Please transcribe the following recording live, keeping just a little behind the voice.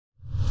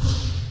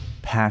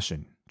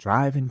passion,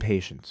 drive, and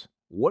patience.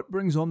 What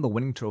brings home the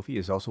winning trophy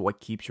is also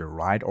what keeps your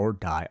ride or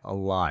die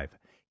alive.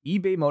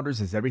 eBay Motors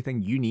has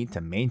everything you need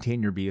to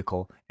maintain your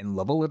vehicle and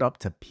level it up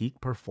to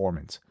peak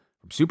performance.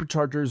 From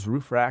superchargers,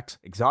 roof racks,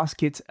 exhaust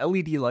kits,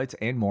 LED lights,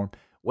 and more,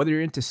 whether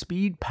you're into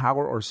speed,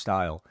 power, or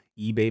style,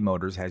 eBay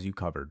Motors has you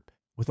covered.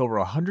 With over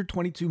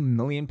 122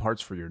 million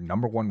parts for your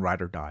number one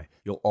ride or die,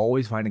 you'll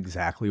always find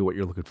exactly what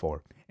you're looking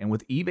for. And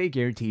with eBay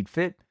Guaranteed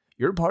Fit,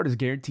 your part is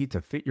guaranteed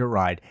to fit your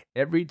ride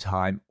every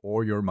time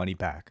or your money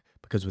back.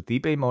 Because with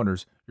eBay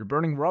Motors, you're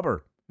burning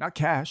rubber, not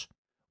cash.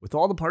 With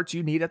all the parts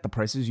you need at the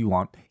prices you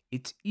want,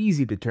 it's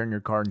easy to turn your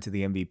car into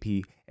the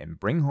MVP and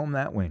bring home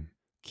that win.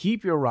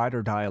 Keep your ride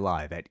or die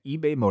alive at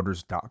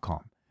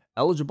ebaymotors.com.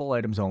 Eligible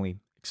items only.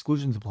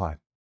 Exclusions apply.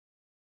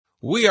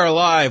 We are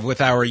live with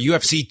our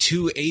UFC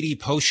 280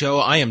 post show.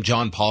 I am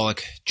John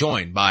Pollock,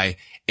 joined by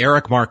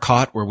Eric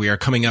Marcotte, where we are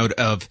coming out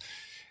of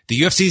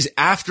the UFC's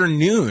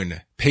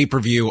afternoon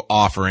pay-per-view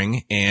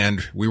offering,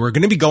 and we were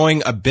going to be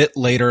going a bit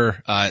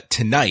later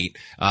tonight,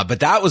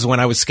 but that was when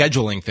I was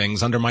scheduling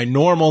things under my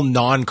normal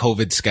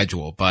non-COVID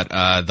schedule. But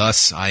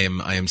thus I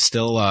am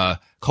still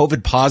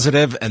COVID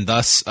positive, and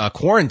thus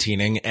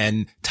quarantining,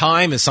 and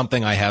time is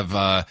something I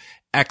have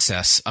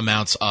excess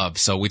amounts of.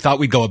 So we thought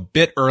we'd go a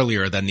bit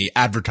earlier than the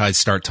advertised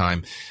start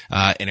time.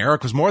 And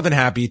Eric was more than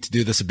happy to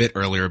do this a bit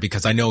earlier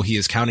because I know he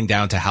is counting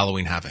down to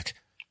Halloween Havoc.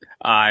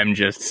 I'm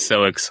just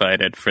so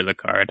excited for the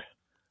card.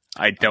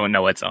 I don't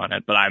know what's on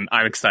it, but I'm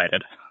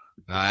excited.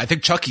 I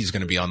think Chucky's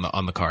going to be on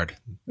the card.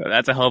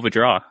 That's a hell of a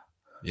draw.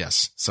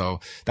 Yes. So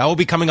that will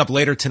be coming up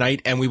later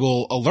tonight, and we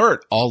will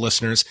alert all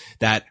listeners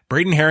that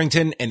Braden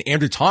Harrington and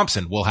Andrew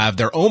Thompson will have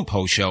their own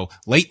post show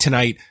late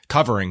tonight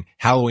covering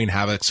Halloween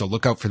Havoc. So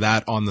look out for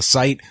that on the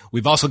site.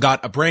 We've also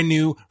got a brand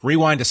new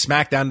Rewind to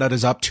SmackDown that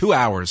is up, 2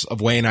 hours of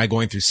Wai and I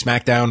going through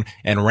SmackDown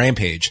and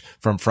Rampage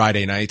from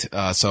Friday night.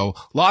 So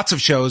lots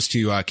of shows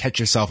to catch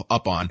yourself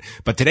up on.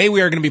 But today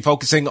we are going to be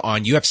focusing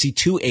on UFC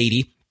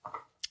 280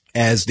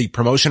 as the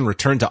promotion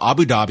returned to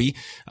Abu Dhabi,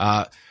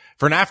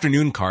 for an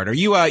afternoon card. Are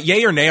you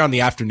yay or nay on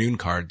the afternoon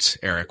cards,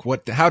 Eric?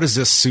 How does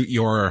this suit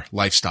your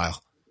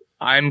lifestyle?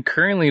 I'm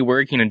currently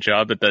working a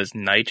job that does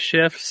night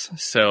shifts,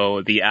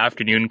 so the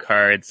afternoon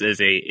cards is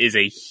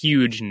a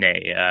huge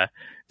nay.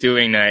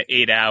 Doing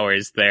 8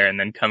 hours there and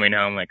then coming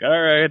home like,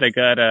 all right, I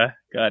got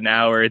an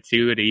hour or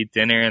two to eat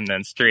dinner and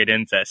then straight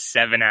into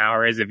 7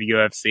 hours of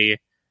UFC.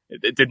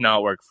 It did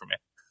not work for me.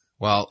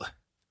 Well,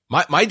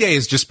 my day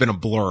has just been a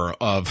blur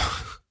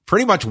of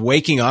pretty much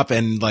waking up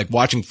and like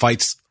watching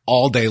fights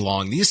all day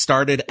long. These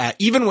started at,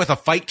 even with a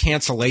fight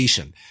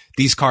cancellation,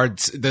 this card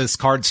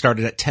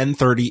started at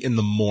 10:30 in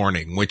the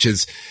morning, which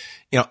is,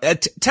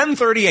 at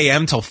 10:30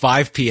 a.m. till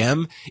 5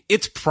 p.m.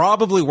 It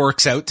probably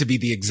works out to be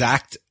the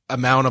exact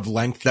amount of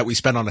length that we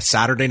spend on a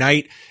Saturday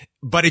night,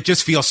 but it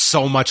just feels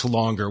so much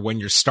longer when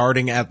you're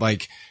starting at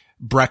like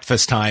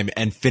breakfast time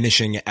and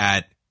finishing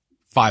at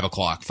 5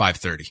 o'clock,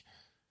 5:30.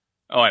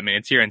 Oh, I mean,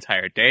 it's your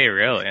entire day,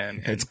 really.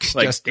 And it's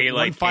like just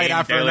daylight one fight game,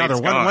 after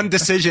another, one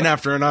decision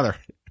after another.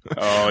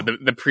 Oh,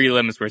 the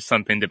prelims were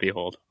something to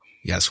behold.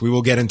 Yes, we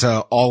will get into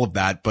all of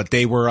that, but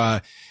they were,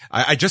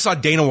 I just saw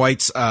Dana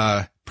White's,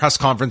 press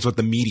conference with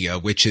the media,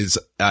 which is,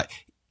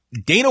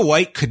 Dana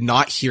White could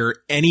not hear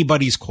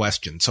anybody's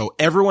question. So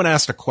everyone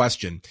asked a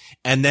question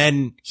and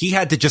then he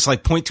had to just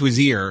like point to his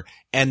ear,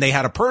 and they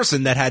had a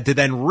person that had to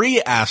then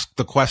re-ask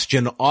the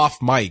question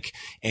off mic.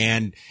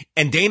 And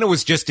Dana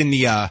was just in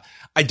the,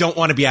 I don't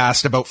want to be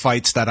asked about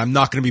fights that I'm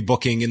not going to be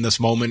booking in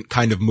this moment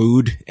kind of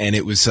mood. And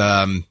it was,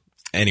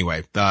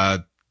 anyway,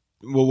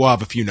 we'll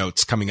have a few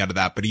notes coming out of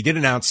that, but he did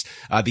announce,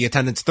 the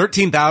attendance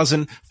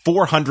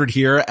 13,400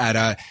 here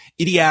at,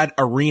 Etihad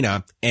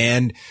Arena,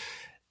 and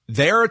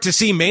there to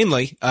see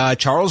mainly,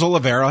 Charles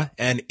Oliveira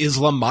and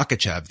Islam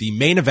Makhachev, the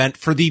main event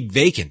for the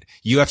vacant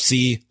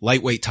UFC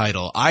lightweight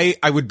title. I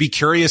would be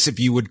curious if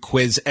you would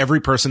quiz every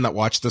person that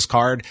watched this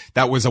card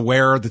that was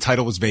aware the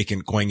title was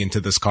vacant going into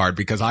this card,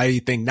 because I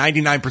think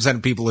 99%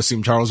 of people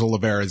assume Charles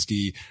Oliveira is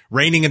the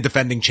reigning and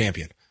defending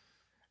champion.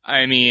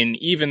 I mean,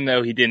 even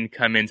though he didn't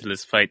come into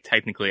this fight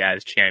technically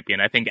as champion,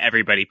 I think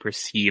everybody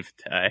perceived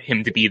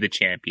him to be the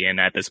champion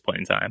at this point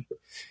in time.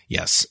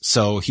 Yes.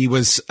 So he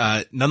was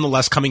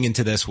nonetheless coming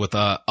into this with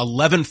a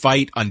 11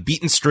 fight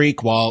unbeaten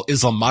streak, while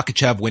Islam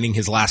Makhachev winning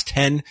his last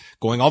 10,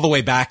 going all the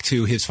way back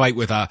to his fight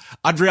with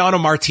Adriano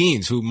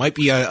Martins, who might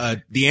be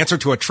the answer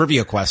to a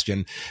trivia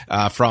question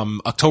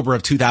from October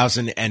of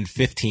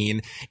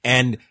 2015.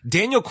 And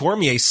Daniel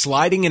Cormier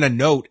sliding in a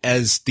note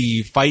as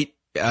the fight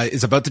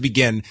is about to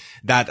begin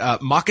that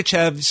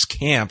Makhachev's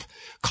camp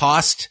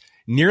cost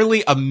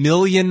nearly $1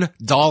 million.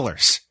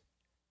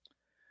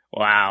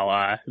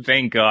 Wow,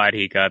 thank God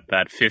he got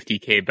that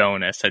 $50K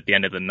bonus at the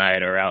end of the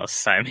night, or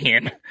else, I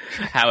mean,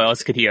 how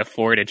else could he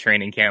afford a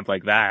training camp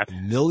like that?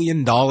 $1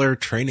 million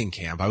training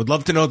camp. I would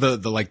love to know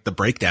the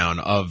breakdown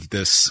of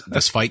this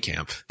fight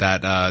camp,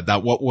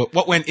 that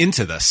what went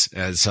into this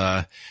as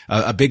a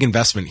big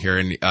investment here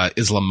in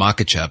Islam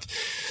Makhachev.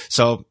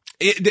 So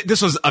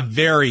this was a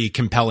very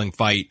compelling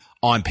fight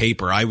on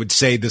paper. I would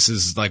say this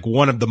is like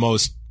one of the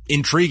most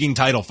intriguing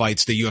title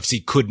fights the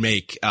UFC could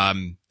make,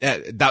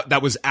 that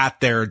was at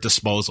their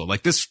disposal.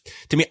 Like this,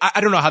 to me,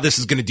 I don't know how this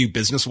is going to do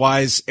business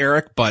wise,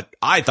 Eric, but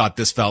I thought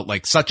this felt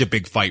like such a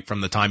big fight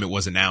from the time it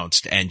was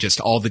announced, and just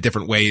all the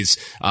different ways,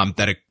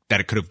 that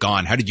it could have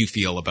gone. How did you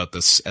feel about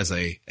this as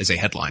a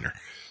headliner?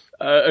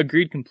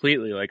 Agreed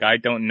completely. Like, I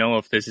don't know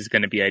if this is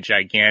going to be a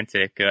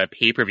gigantic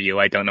pay-per-view.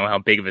 I don't know how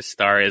big of a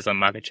star Islam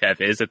Makhachev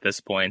is at this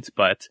point,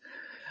 but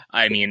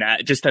I mean,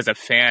 just as a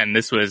fan,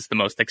 this was the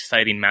most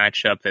exciting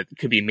matchup that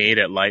could be made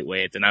at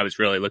lightweight, and I was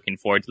really looking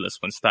forward to this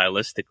one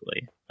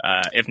stylistically,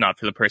 if not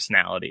for the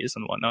personalities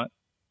and whatnot.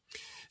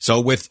 So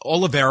with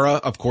Oliveira,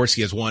 of course,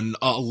 he has won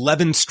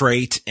 11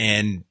 straight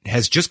and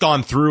has just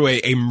gone through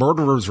a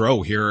murderer's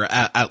row here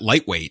at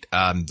lightweight,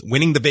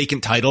 winning the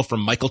vacant title from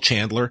Michael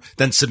Chandler,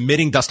 then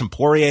submitting Dustin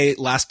Poirier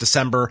last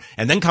December,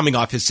 and then coming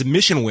off his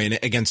submission win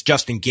against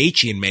Justin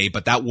Gaethje in May.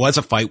 But that was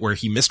a fight where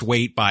he missed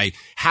weight by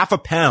half a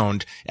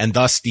pound, and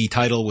thus the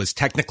title was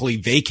technically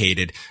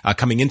vacated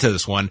coming into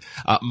this one.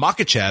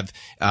 Makhachev,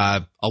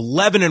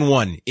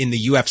 11-1 in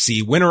the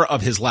UFC, winner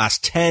of his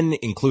last 10,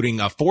 including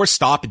 4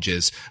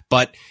 stoppages.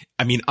 But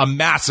I mean, a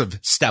massive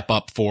step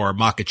up for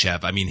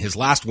Makhachev. I mean, his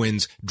last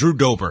wins, Drew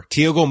Dober,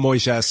 Thiago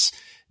Moises,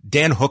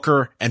 Dan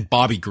Hooker, and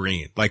Bobby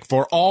Green. Like,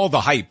 for all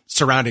the hype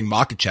surrounding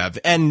Makhachev,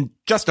 and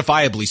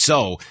justifiably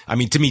so. I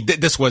mean, to me,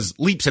 this was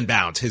leaps and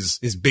bounds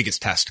his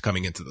biggest test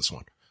coming into this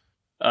one.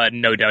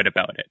 No doubt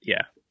about it.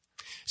 Yeah.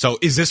 So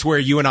is this where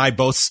you and I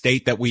both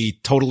state that we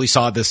totally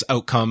saw this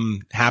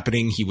outcome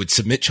happening? He would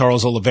submit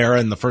Charles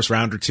Oliveira in the first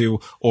round or two,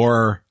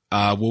 or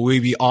will we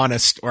be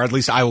honest, or at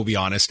least I will be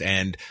honest,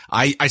 and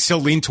I still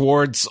lean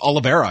towards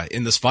Oliveira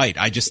in this fight.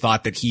 I just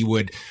thought that he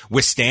would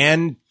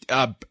withstand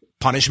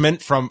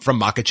punishment from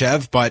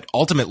Makhachev, but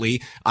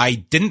ultimately I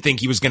didn't think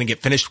he was going to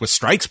get finished with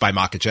strikes by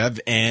Makhachev,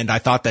 and I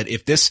thought that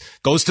if this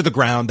goes to the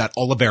ground, that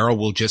Oliveira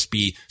will just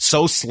be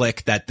so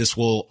slick that this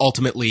will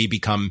ultimately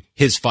become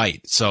his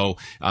fight. So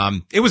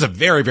it was a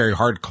very, very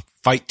hard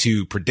fight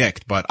to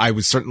predict, but I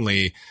was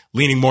certainly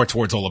leaning more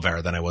towards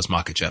Oliveira than I was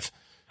Makhachev.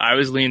 I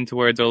was leaning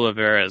towards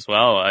Oliveira as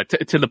well,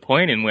 to the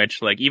point in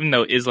which, like, even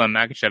though Islam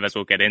Makhachev, as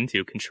we'll get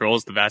into,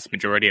 controls the vast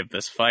majority of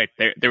this fight,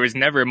 there was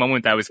never a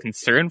moment that I was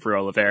concerned for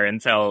Oliveira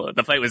until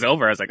the fight was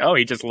over. I was like, oh,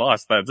 he just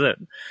lost. That's it.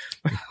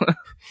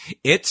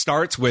 It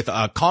starts with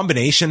a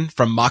combination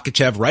from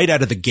Makhachev right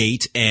out of the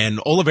gate, and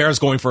Oliveira's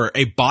going for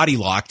a body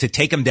lock to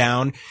take him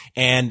down,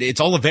 and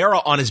it's Oliveira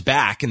on his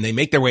back, and they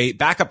make their way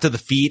back up to the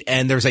feet,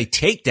 and there's a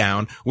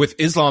takedown with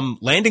Islam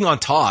landing on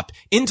top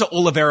into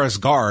Oliveira's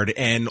guard,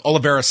 and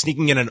Oliveira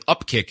sneaking in an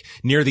up kick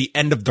near the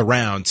end of the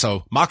round.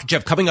 So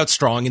Makhachev coming out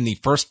strong in the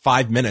first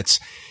 5 minutes.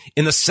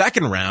 In the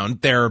second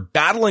round, they're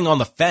battling on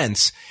the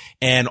fence,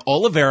 and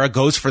Oliveira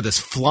goes for this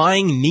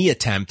flying knee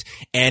attempt,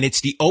 and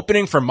it's the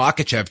opening for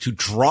Makhachev to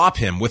drop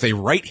him with a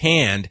right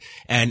hand,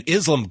 and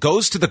Islam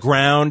goes to the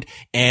ground,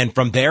 and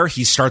from there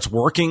he starts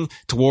working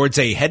towards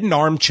a head and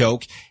arm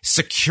choke,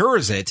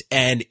 secures it,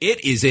 and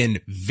it is in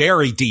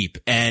very deep,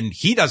 and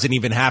he doesn't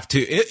even have to,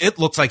 it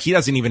looks like he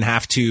doesn't even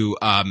have to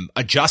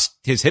adjust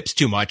his hips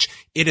too much.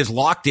 It is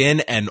locked in,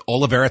 and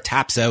Oliveira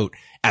taps out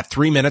at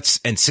 3 minutes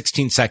and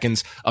 16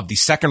 seconds of the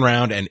second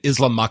round, and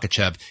Islam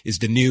Makhachev is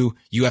the new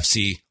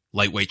UFC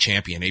lightweight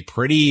champion. A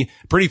pretty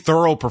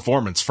thorough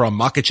performance from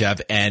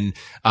Makhachev, and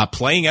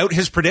playing out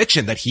his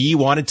prediction that he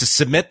wanted to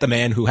submit the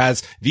man who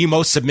has the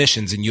most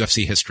submissions in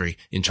UFC history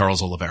in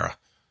Charles Oliveira.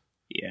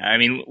 Yeah, I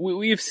mean,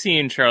 we've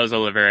seen Charles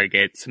Oliveira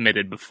get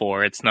submitted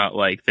before. It's not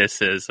like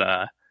this is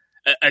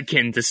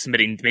akin to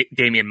submitting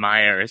Damian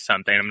Maia or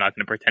something. I'm not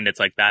going to pretend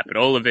it's like that, but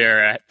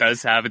Oliveira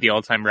does have the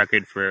all-time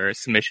record for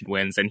submission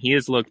wins, and he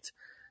has looked,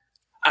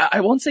 I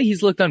won't say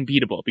he's looked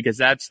unbeatable, because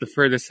that's the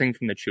furthest thing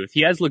from the truth.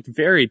 He has looked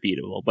very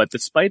beatable, but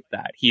despite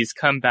that, he's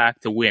come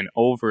back to win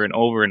over and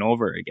over and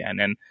over again.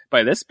 And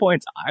by this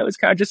point, I was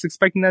kind of just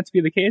expecting that to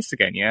be the case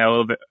again. You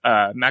know,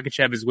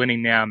 Makhachev is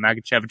winning now.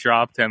 Makhachev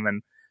dropped him,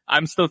 and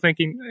I'm still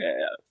thinking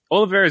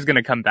Oliveira is going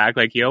to come back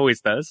like he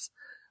always does.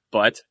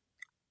 But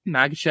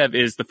Makhachev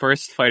is the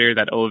first fighter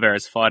that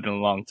Oliveira's fought in a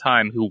long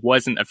time who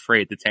wasn't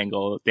afraid to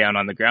tangle down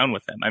on the ground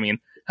with him. I mean,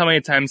 how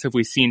many times have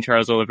we seen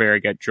Charles Oliveira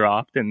get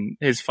dropped and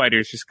his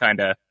fighters just kind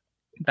of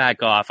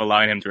back off,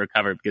 allowing him to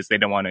recover because they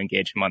don't want to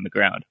engage him on the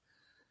ground?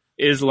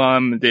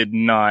 Islam did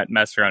not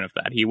mess around with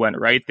that. He went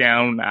right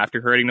down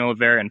after hurting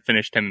Oliveira and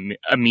finished him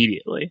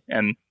immediately.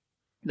 And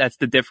that's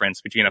the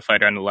difference between a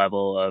fighter on the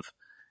level of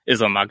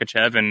Islam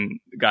Makhachev and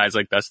guys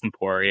like Dustin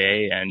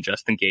Poirier and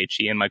Justin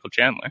Gaethje and Michael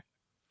Chandler.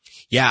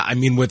 Yeah, I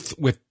mean, with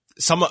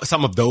some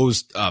of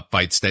those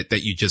fights that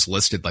you just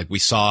listed, like we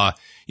saw,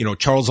 you know,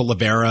 Charles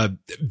Oliveira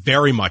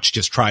very much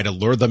just try to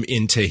lure them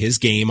into his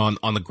game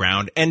on the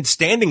ground and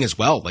standing as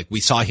well. Like we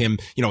saw him,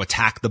 you know,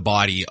 attack the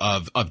body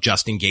of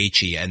Justin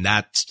Gaethje,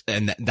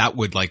 and that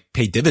would like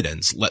pay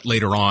dividends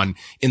later on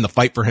in the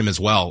fight for him as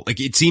well. Like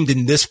it seemed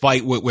in this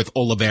fight with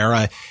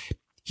Oliveira,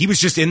 he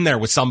was just in there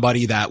with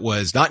somebody that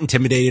was not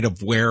intimidated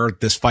of where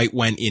this fight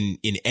went in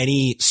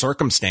any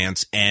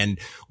circumstance. And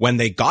when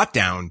they got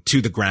down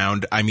to the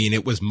ground, I mean,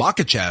 it was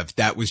Makhachev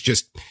that was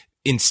just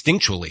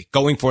instinctually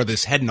going for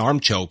this head and arm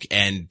choke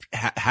and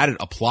had it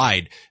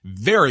applied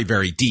very,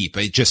 very deep.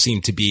 It just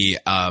seemed to be,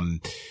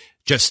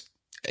 just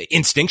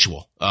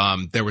instinctual.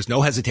 There was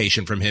no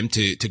hesitation from him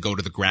to go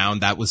to the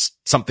ground. That was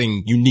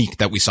something unique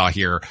that we saw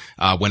here,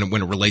 when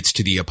it relates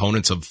to the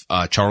opponents of,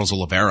 Charles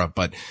Oliveira.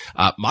 But,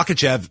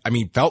 Makhachev, I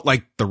mean, felt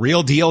like the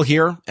real deal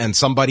here and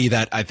somebody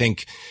that I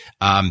think,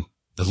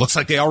 it looks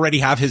like they already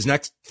have his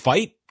next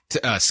fight,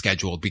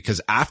 scheduled,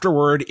 because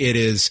afterward it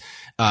is,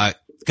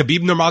 Khabib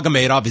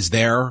Nurmagomedov is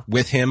there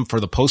with him for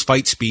the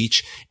post-fight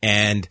speech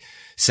and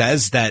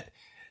says that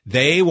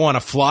they want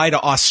to fly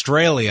to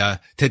Australia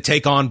to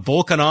take on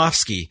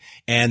Volkanovski.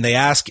 And they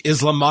ask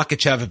Islam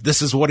Makhachev if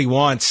this is what he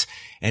wants.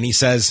 And he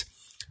says,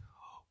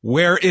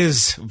 where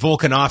is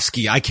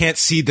Volkanovski? I can't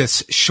see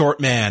this short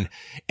man.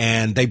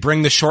 And they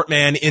bring the short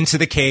man into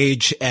the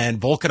cage, and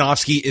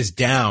Volkanovski is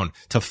down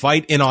to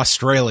fight in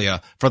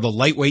Australia for the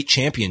lightweight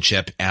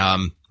championship.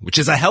 Which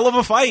is a hell of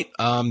a fight.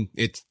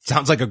 It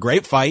sounds like a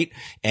great fight.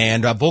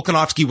 And,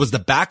 Volkanovski was the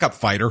backup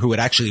fighter who had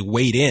actually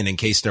weighed in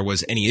case there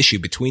was any issue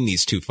between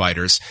these two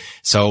fighters.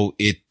 So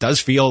it does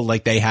feel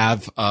like they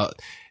have,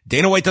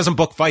 Dana White doesn't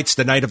book fights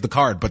the night of the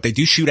card, but they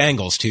do shoot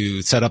angles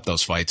to set up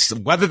those fights.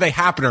 Whether they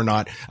happen or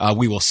not,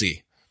 we will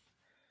see.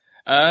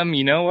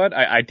 You know what?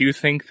 I do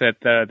think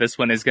that, this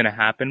one is going to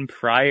happen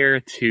prior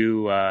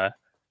to,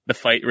 the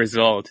fight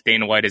result.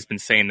 Dana White has been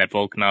saying that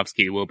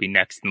Volkanovski will be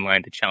next in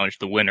line to challenge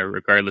the winner,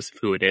 regardless of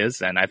who it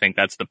is. And I think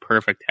that's the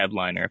perfect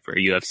headliner for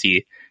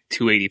UFC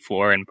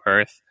 284 in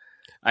Perth.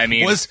 I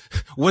mean,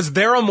 was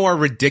there a more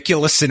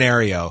ridiculous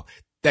scenario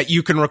that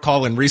you can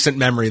recall in recent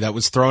memory that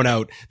was thrown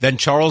out than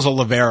Charles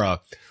Oliveira,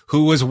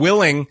 who was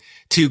willing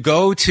to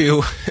go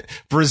to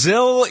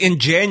Brazil in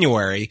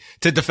January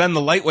to defend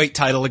the lightweight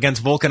title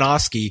against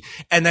Volkanovski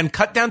and then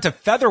cut down to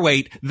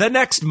featherweight the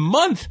next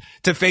month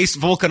to face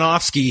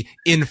Volkanovski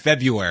in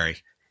February?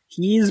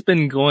 He's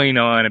been going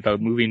on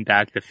about moving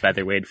back to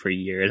featherweight for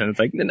years, and it's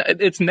like,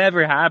 it's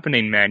never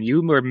happening, man.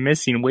 You were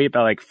missing weight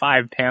by like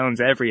 5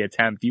 pounds every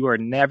attempt. You are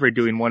never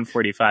doing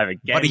 145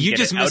 again. Buddy, you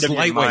just missed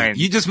lightweight.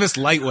 You just missed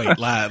lightweight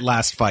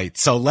last fight.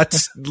 So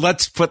let's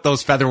put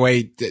those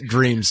featherweight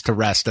dreams to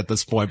rest at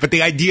this point. But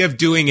the idea of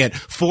doing it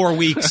 4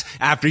 weeks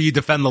after you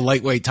defend the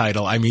lightweight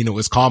title, I mean, it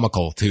was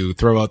comical to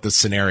throw out this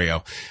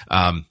scenario.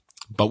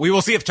 But we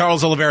will see if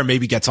Charles Oliveira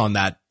maybe gets on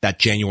that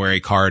January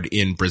card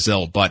in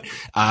Brazil. But,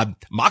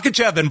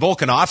 Makhachev and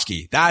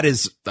Volkanovski, that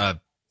is a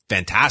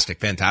fantastic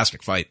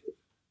fight.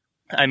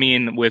 I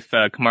mean, with,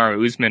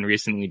 Kamaru Usman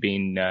recently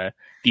being,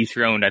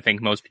 dethroned, I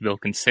think most people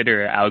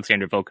consider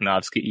Alexander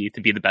Volkanovski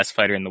to be the best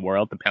fighter in the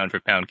world, the pound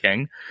for pound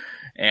king.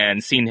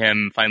 And seeing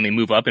him finally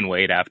move up in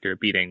weight after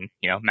beating,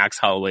 Max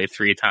Holloway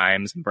 3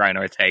 times, Brian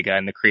Ortega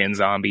and the Korean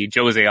Zombie,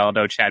 Jose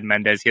Aldo, Chad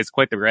Mendes, he has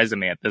quite the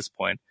resume at this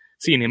point.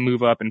 Seeing him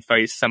move up and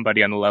fight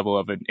somebody on the level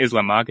of an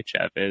Islam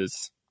Makhachev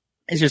is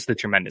just a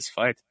tremendous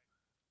fight.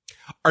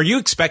 Are you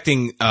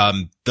expecting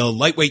the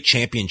lightweight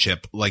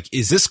championship? Like,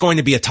 is this going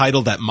to be a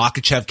title that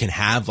Makhachev can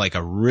have like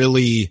a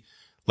really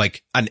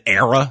like an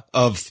era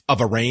of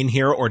a reign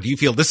here, or do you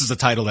feel this is a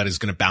title that is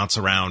going to bounce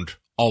around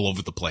all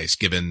over the place,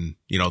 given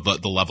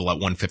the level at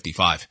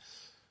 155?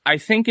 I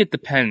think it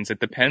depends. It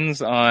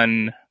depends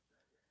on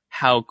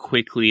how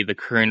quickly the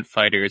current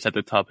fighters at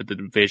the top of the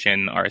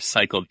division are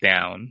cycled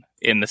down,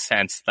 in the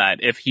sense that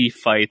if he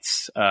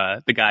fights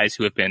the guys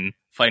who have been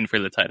fighting for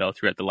the title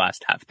throughout the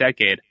last half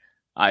decade,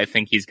 I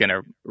think he's going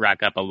to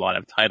rack up a lot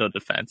of title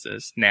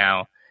defenses.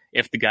 Now,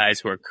 if the guys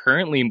who are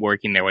currently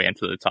working their way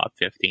into the top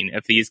 15,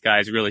 if these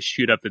guys really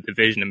shoot up the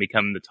division and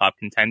become the top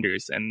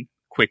contenders in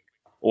quick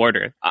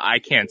order, I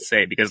can't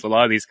say, because a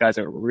lot of these guys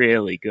are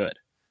really good.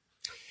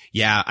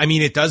 Yeah, I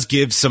mean, it does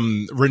give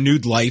some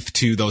renewed life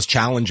to those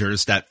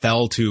challengers that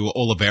fell to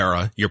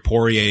Oliveira, your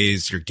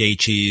Poiriers, your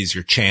Gaethjes,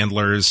 your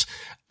Chandlers.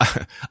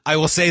 I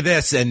will say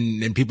this,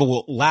 and people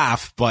will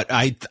laugh, but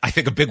I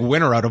think a big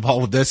winner out of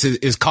all of this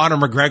is Conor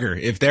McGregor.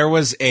 If there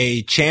was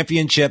a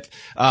championship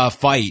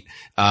fight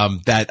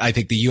that I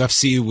think the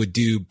UFC would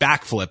do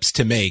backflips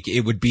to make,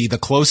 it would be the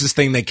closest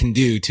thing they can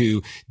do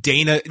to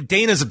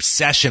Dana's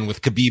obsession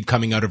with Khabib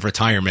coming out of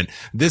retirement.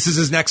 This is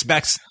his next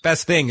best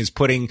thing, is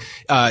putting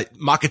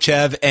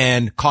Makhachev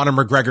and Conor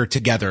McGregor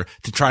together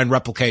to try and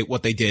replicate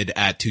what they did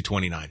at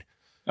 229.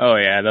 Oh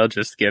yeah, they'll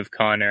just give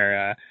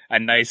Conor a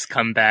nice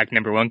comeback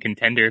number 1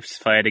 contender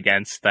fight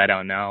against, I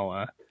don't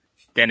know,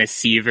 Dennis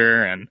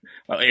Seaver, and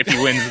if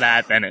he wins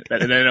that, then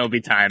it'll be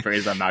time for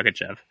Islam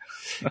Makhachev.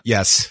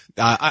 Yes.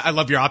 I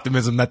love your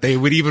optimism that they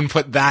would even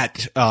put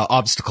that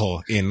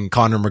obstacle in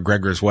Conor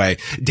McGregor's way.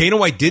 Dana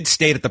White did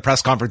state at the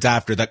press conference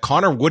after that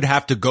Conor would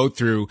have to go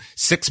through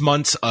 6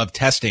 months of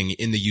testing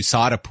in the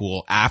USADA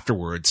pool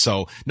afterwards.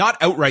 So not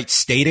outright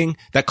stating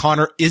that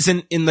Conor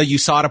isn't in the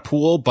USADA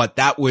pool, but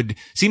that would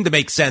seem to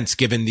make sense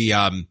given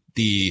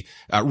the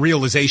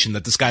realization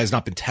that this guy has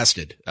not been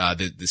tested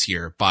this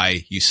year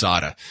by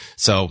USADA.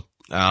 So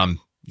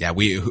yeah,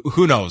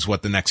 who knows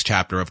what the next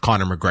chapter of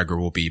Conor McGregor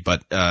will be,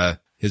 but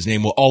his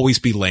name will always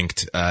be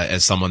linked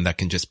as someone that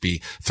can just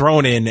be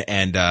thrown in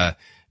and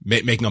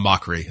making a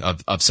mockery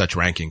of such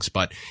rankings.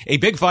 But a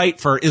big fight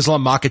for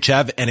Islam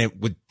Makhachev, and it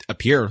would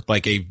appear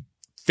like a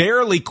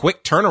fairly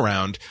quick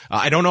turnaround.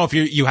 I don't know if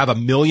you have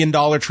 $1 million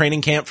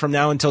training camp from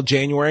now until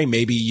January.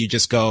 Maybe you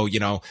just go,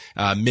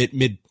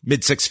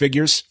 mid six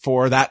figures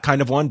for that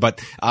kind of one. But,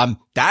 I'm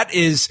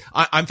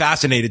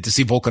fascinated to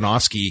see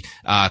Volkanovski,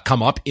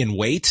 come up in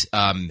weight,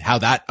 how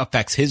that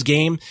affects his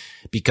game,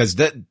 because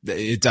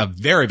it's a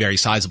very, very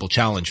sizable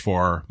challenge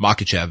for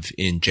Makhachev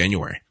in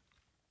January.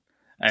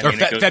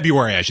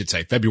 February, I should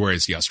say. February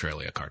is the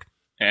Australia card.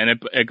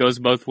 And it goes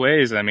both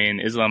ways. I mean,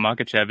 Islam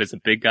Makhachev is a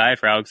big guy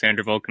for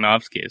Alexander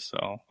Volkanovski,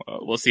 so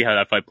we'll see how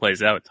that fight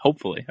plays out,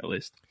 hopefully, at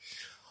least.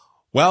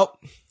 Well,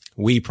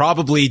 we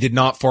probably did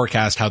not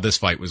forecast how this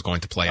fight was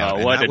going to play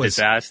out. Oh, what a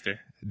disaster.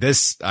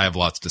 I have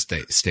lots to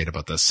state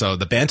about this. So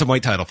the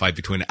bantamweight title fight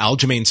between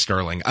Aljamain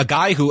Sterling, a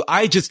guy who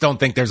I just don't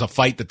think there's a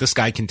fight that this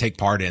guy can take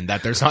part in,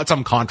 that there's not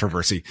some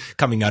controversy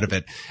coming out of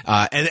it.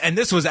 And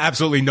this was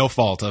absolutely no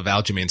fault of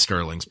Aljamain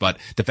Sterling's, but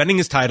defending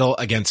his title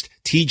against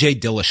TJ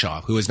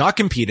Dillashaw, who has not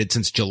competed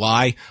since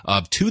July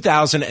of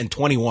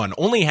 2021,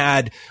 only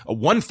had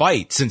one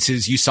fight since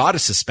his USADA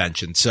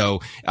suspension. So,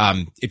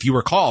 if you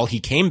recall,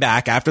 he came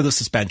back after the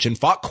suspension,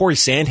 fought Corey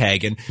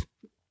Sandhagen,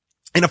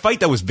 in a fight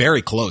that was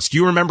very close. Do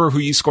you remember who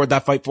you scored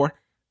that fight for?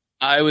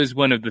 I was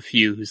one of the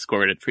few who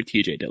scored it for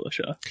TJ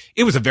Dillashaw.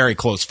 It was a very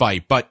close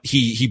fight, but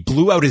he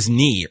blew out his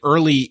knee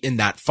early in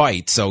that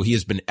fight. So he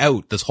has been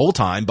out this whole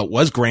time, but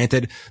was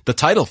granted the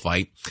title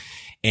fight.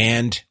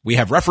 And we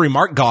have referee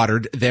Mark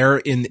Goddard there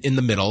in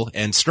the middle,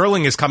 and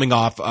Sterling is coming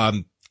off,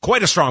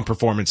 quite a strong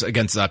performance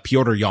against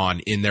Petr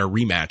Yan in their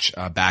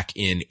rematch back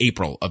in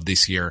April of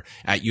this year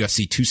at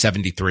UFC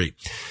 273.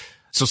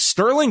 So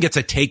Sterling gets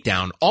a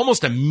takedown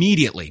almost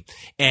immediately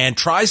and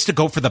tries to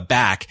go for the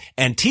back,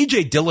 and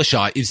TJ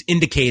Dillashaw is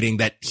indicating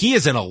that he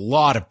is in a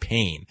lot of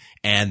pain,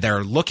 and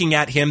they're looking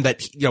at him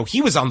that,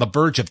 he was on the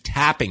verge of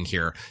tapping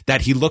here,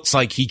 that he looks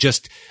like he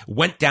just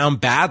went down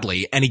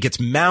badly, and he gets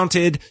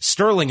mounted.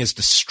 Sterling is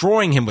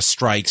destroying him with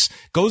strikes,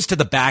 goes to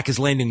the back, is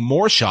landing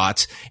more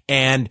shots,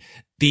 and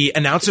the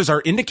announcers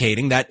are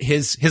indicating that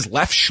his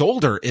left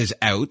shoulder is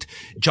out.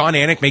 John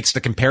Anik makes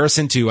the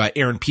comparison to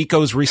Aaron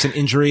Pico's recent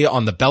injury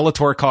on the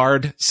Bellator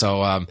card.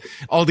 So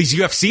all these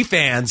UFC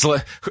fans,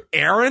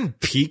 Aaron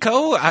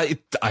Pico,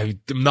 I'm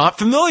not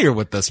familiar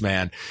with this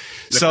man.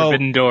 The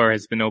forbidden door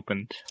has been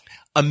opened.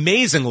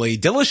 Amazingly,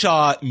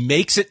 Dillashaw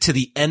makes it to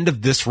the end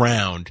of this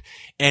round,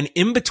 and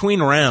in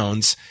between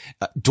rounds,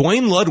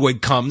 Dwayne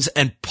Ludwig comes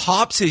and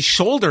pops his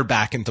shoulder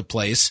back into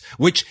place,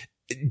 which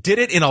did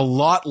it in a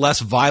lot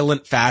less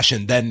violent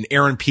fashion than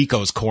Aaron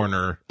Pico's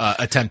corner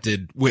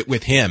attempted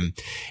with him.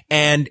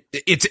 And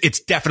it's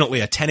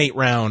definitely a 10-8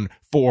 round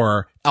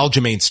for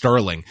Aljamain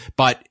Sterling.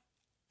 But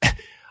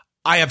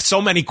I have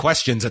so many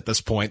questions at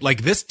this point.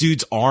 Like, this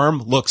dude's arm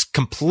looks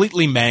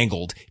completely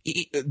mangled.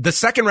 The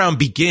second round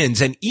begins,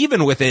 and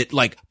even with it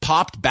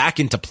popped back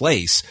into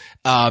place,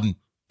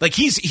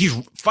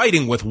 he's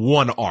fighting with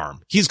one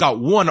arm. He's got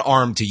one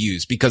arm to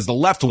use because the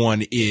left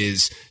one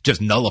is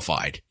just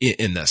nullified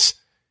in this.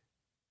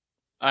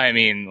 I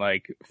mean,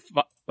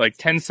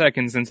 10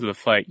 seconds into the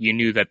fight, you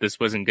knew that this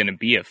wasn't going to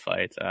be a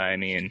fight. I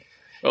mean,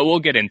 but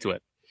we'll get into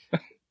it.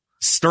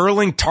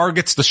 Sterling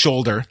targets the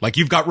shoulder.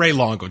 You've got Ray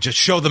Longo. Just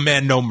show the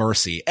man no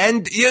mercy.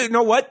 And you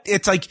know what?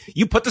 It's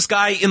you put this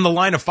guy in the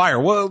line of fire.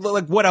 Well,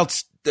 what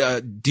else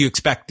do you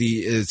expect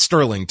the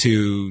Sterling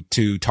to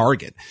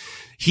target?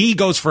 He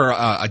goes for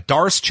a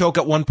Darce choke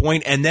at one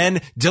point, and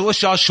then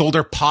Dillashaw's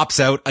shoulder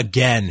pops out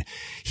again.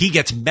 He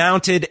gets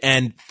mounted,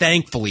 and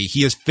thankfully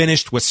he is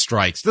finished with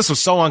strikes. This was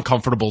so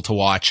uncomfortable to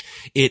watch.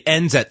 It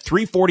ends at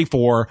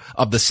 3:44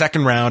 of the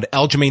second round,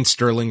 Aljamain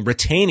Sterling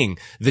retaining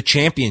the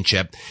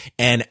championship.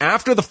 And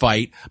after the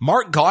fight,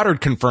 Mark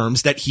Goddard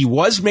confirms that he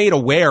was made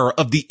aware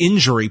of the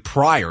injury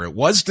prior. It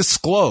was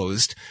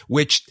disclosed,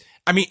 which,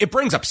 it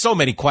brings up so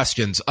many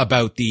questions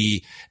about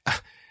the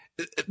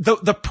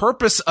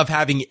purpose of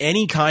having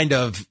any kind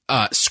of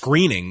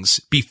screenings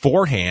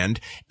beforehand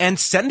and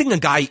sending a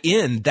guy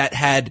in that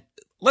had,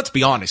 let's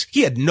be honest,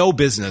 he had no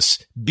business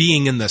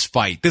being in this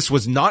fight. This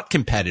was not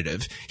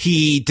competitive.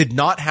 He did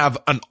not have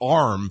an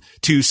arm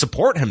to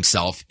support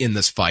himself in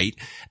this fight.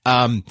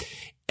 And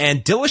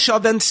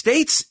Dillashaw then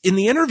states in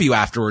the interview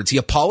afterwards, he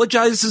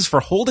apologizes for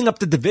holding up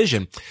the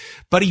division,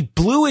 but he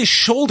blew his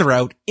shoulder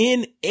out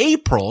in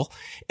April,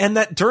 and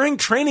that during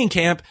training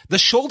camp, the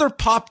shoulder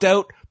popped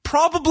out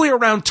probably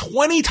around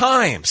 20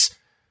 times.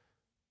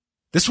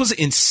 This was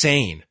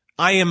insane.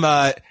 I am,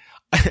 I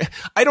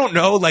don't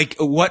know,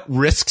 what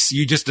risks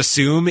you just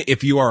assume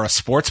if you are a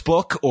sports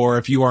book or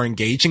if you are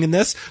engaging in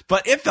this,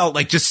 but it felt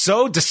just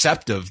so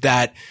deceptive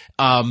that,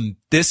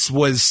 this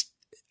was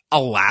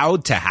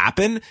allowed to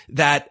happen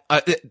that,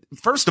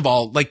 first of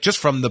all, just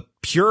from the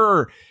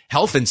pure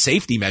health and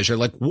safety measure,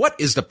 what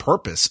is the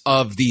purpose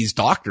of these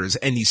doctors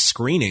and these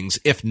screenings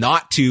if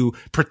not to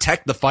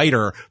protect the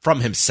fighter from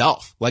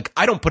himself?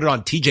 I don't put it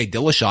on TJ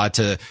Dillashaw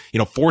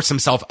to, force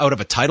himself out of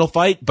a title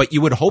fight, but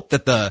you would hope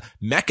that the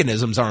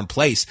mechanisms are in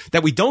place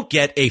that we don't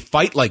get a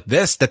fight like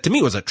this that to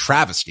me was a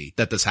travesty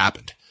that this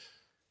happened.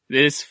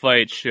 This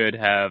fight should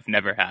have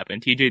never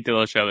happened. TJ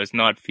Dillashaw is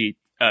not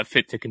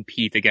fit to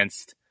compete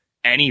against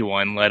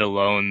anyone, let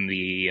alone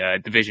the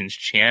division's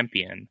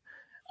champion.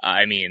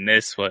 I mean,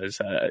 this was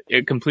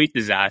a complete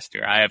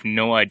disaster. I have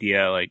no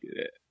idea. Like,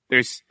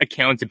 there's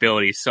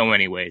accountability so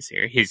many ways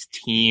here. His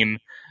team,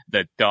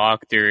 the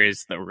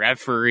doctors, the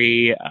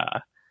referee.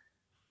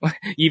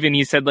 Even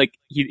he said like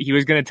he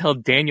was going to tell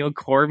Daniel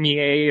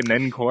Cormier, and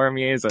then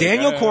Cormier's like,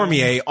 Daniel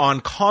Cormier on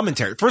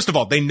commentary. First of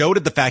all, they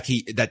noted the fact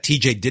that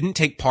TJ didn't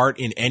take part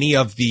in any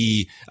of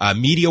the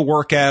media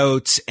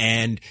workouts,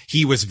 and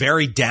he was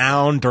very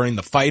down during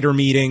the fighter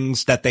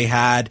meetings that they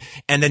had.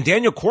 And then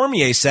Daniel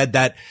Cormier said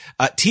that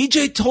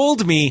TJ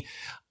told me,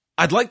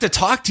 I'd like to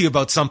talk to you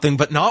about something,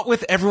 but not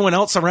with everyone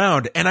else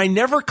around. And I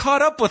never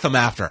caught up with him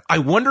after. I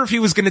wonder if he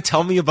was going to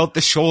tell me about the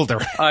shoulder.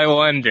 I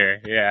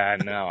wonder. Yeah,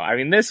 no. I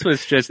mean, this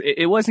was just,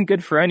 it wasn't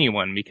good for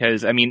anyone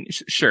because, I mean,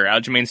 sure,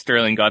 Aljamain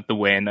Sterling got the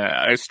win,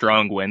 a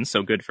strong win,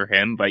 so good for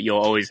him, but you'll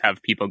always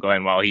have people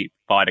going, well, he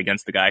fought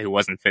against the guy who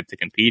wasn't fit to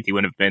compete. He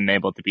wouldn't have been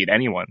able to beat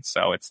anyone.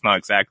 So it's not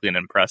exactly an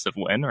impressive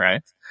win,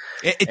 right?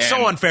 It's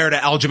so unfair to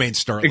Aljamain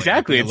Sterling.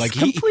 Exactly. It's like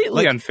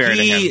completely unfair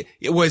to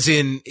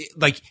him.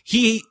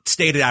 He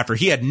stated after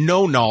he had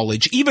no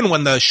knowledge. Even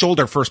when the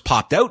shoulder first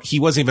popped out, he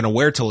wasn't even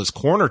aware till his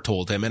corner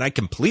told him. And I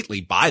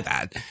completely buy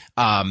that.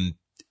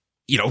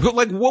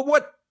 Like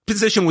what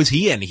position was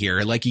he in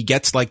here? Like he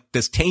gets like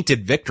this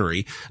tainted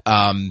victory,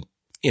 and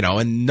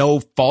no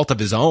fault of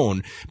his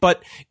own.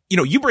 But,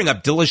 you bring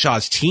up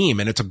Dillashaw's team,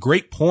 and it's a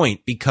great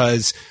point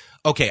because,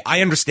 okay,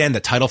 I understand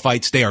that title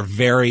fights, they are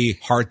very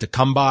hard to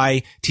come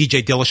by.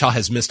 TJ Dillashaw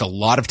has missed a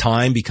lot of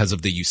time because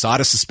of the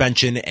USADA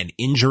suspension and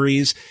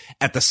injuries.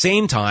 At the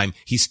same time,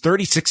 he's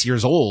 36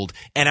 years old.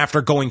 And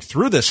after going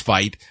through this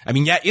fight, I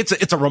mean, yeah,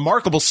 it's a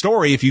remarkable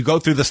story if you go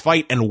through this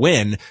fight and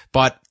win,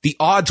 but the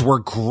odds were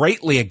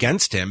greatly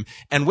against him.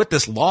 And with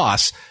this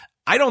loss,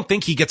 I don't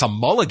think he gets a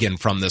mulligan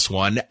from this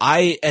one.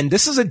 And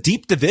this is a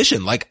deep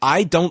division.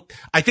 I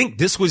think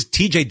this was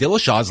TJ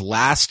Dillashaw's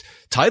last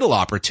title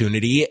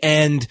opportunity.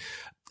 And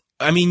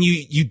I mean,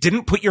 you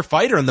didn't put your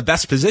fighter in the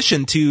best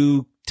position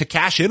to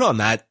cash in on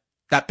that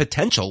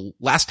potential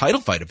last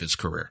title fight of his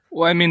career.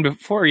 Well, I mean,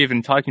 before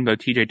even talking about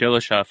TJ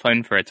Dillashaw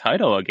fighting for a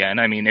title again,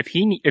 I mean, if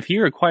he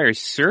requires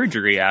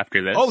surgery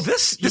after this. Oh,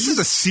 this is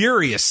a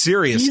serious he's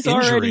injury.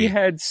 He's already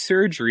had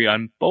surgery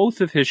on both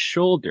of his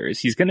shoulders.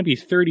 He's going to be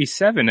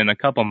 37 in a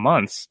couple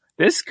months.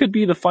 This could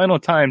be the final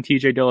time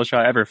TJ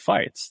Dillashaw ever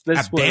fights.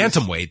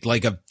 Bantamweight,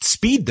 like a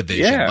speed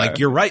division. Yeah. Like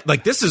you're right.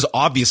 Like this is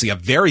obviously a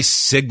very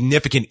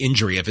significant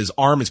injury. If his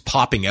arm is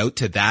popping out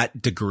to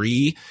that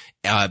degree,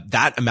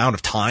 that amount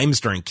of times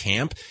during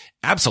camp,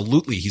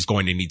 absolutely he's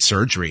going to need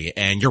surgery.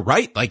 And you're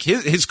right. Like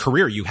his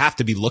career, you have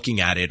to be looking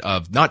at it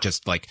of not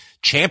just like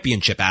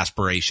championship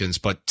aspirations,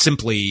 but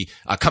simply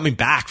coming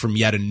back from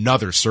yet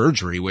another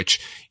surgery, which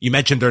you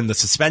mentioned during the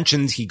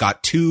suspensions. He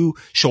got 2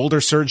 shoulder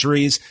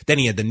surgeries. Then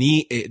he had the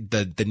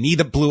knee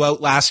that blew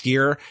out last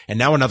year, and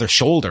now another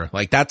shoulder.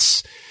 Like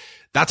that's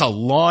a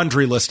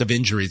laundry list of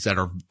injuries that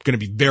are going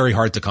to be very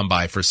hard to come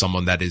by for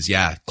someone that is,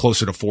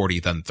 closer to 40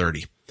 than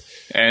 30.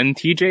 And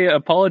TJ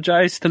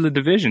apologized to the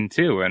division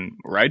too, and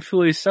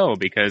rightfully so,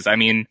 because I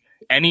mean,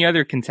 any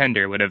other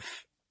contender would have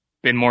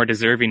been more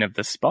deserving of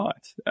the spot,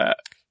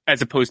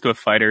 as opposed to a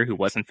fighter who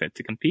wasn't fit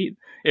to compete.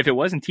 If it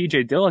wasn't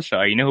TJ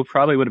Dillashaw, you know who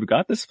probably would have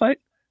got this fight?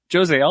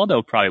 Jose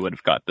Aldo probably would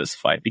have got this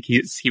fight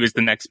because he was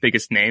the next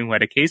biggest name who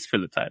had a case for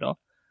the title.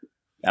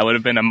 That would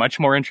have been a much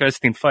more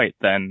interesting fight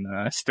than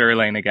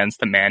Sterling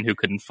against a man who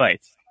couldn't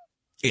fight.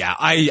 Yeah,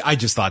 I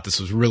just thought this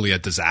was really a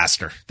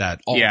disaster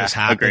that all this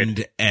happened.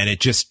 Agreed. And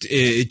it just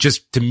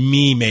to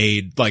me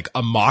made like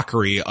a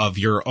mockery of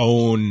your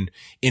own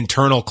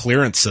internal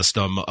clearance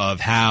system of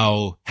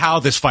how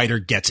this fighter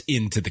gets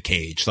into the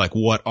cage. Like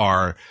what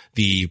are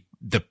the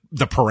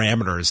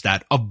parameters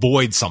that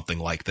avoid something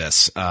like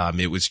this.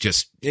 It was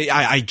just,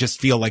 I just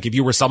feel like if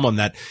you were someone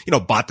that,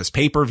 bought this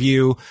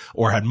pay-per-view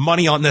or had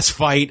money on this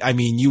fight, I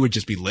mean, you would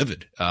just be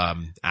livid,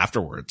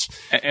 afterwards.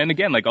 And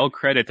again, like all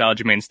credit to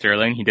Aljamain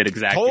Sterling. He did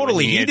exactly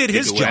totally. He did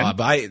his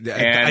job.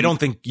 I don't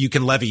think you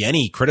can levy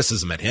any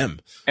criticism at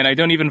him. And I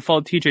don't even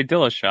fault TJ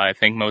Dillashaw. I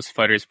think most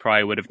fighters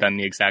probably would have done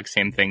the exact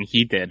same thing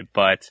he did.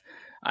 But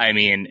I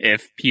mean,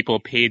 if people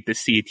paid to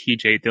see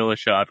TJ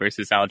Dillashaw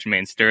versus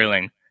Aljamain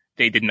Sterling,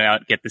 they did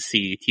not get to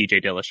see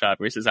TJ Dillashaw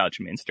versus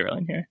Aljamain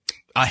Sterling here.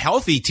 A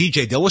healthy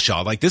TJ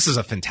Dillashaw, like this is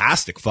a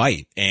fantastic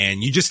fight,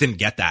 and you just didn't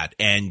get that.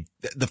 And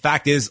the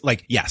fact is,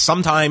 like, yeah,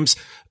 sometimes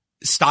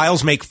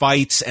styles make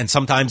fights, and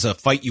sometimes a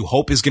fight you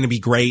hope is going to be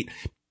great.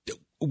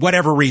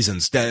 Whatever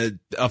reasons,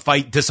 a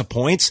fight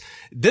disappoints.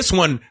 This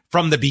one,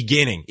 from the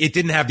beginning, it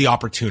didn't have the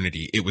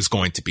opportunity it was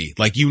going to be.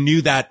 Like, you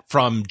knew that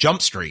from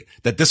Jump Street,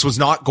 that this was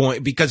not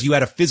going, because you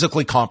had a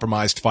physically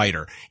compromised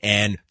fighter,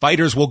 and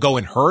fighters will go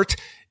and hurt.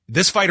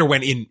 This fighter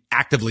went in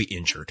actively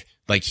injured.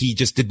 Like, he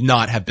just did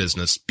not have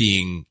business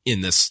being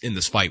in this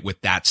fight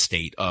with that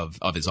state of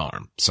his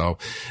arm. So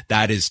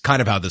that is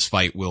kind of how this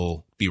fight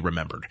will be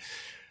remembered.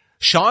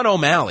 Sean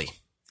O'Malley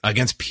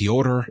against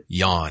Petr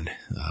Yan,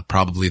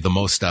 probably the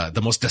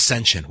most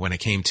dissension when it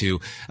came to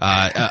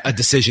a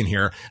decision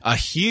here. A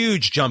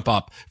huge jump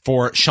up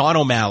for Sean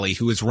O'Malley,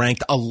 who is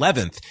ranked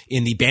 11th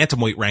in the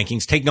bantamweight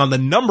rankings, taking on the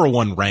number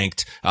 1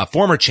 ranked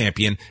former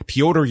champion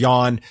Petr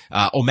Yan.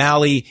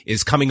 O'Malley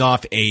is coming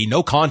off a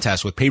no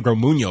contest with Pedro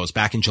Munoz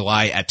back in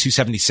July at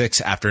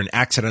 276 after an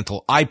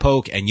accidental eye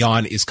poke, and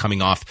Yan is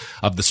coming off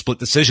of the split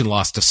decision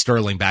loss to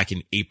Sterling back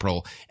in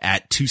April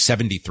at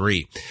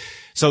 273.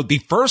 So the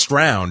first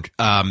round,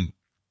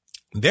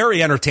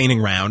 very entertaining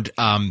round.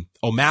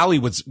 O'Malley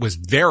was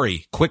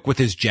very quick with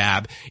his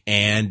jab,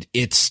 and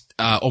it's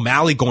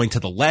O'Malley going to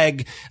the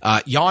leg.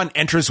 Yan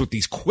enters with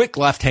these quick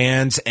left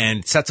hands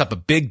and sets up a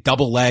big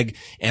double leg,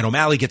 and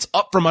O'Malley gets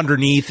up from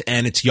underneath,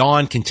 and it's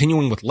Yan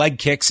continuing with leg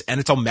kicks, and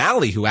it's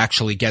O'Malley who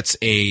actually gets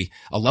a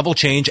level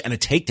change and a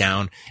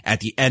takedown at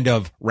the end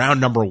of round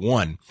number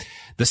 1.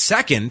 The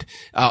second,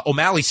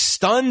 O'Malley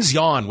stuns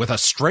Yan with a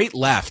straight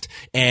left,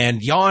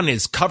 and Yan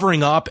is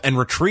covering up and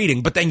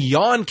retreating, but then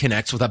Yan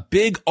connects with a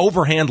big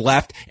overhand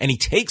left, and he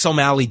takes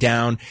O'Malley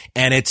down,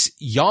 and it's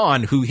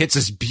Yan who hits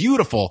this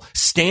beautiful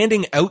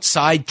standing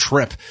outside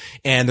trip,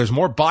 and there's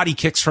more body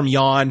kicks from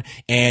Yan,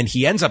 and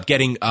he ends up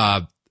getting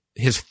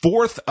his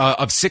 4th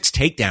of 6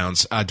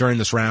 takedowns during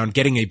this round,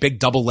 getting a big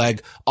double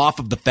leg off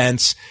of the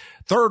fence.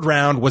 Third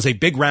round was a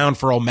big round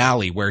for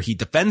O'Malley, where he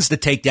defends the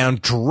takedown,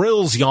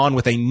 drills Yan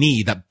with a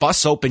knee that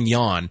busts open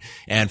Yan,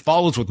 and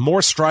follows with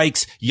more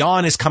strikes.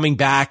 Yan is coming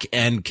back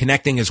and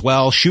connecting as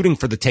well, shooting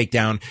for the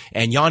takedown,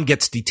 and Yan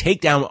gets the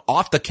takedown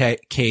off the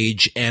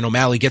cage, and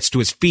O'Malley gets to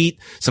his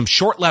feet. Some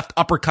short left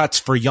uppercuts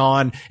for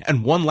Yan,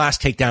 and one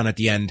last takedown at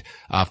the end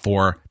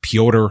for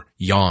Petr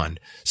Yan.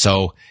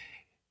 So,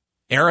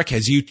 Eric,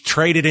 as you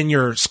traded in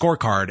your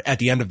scorecard at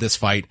the end of this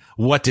fight,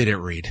 what did it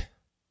read?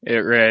 It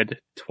read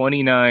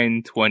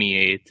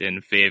 29-28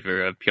 in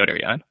favor of Petr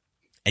Yan.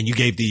 And you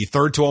gave the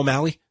third to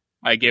O'Malley?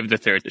 I gave the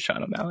third to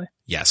Sean O'Malley.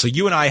 Yeah, so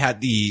you and I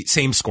had the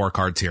same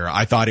scorecards here.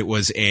 I thought it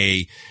was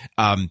a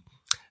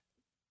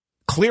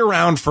clear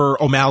round for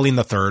O'Malley in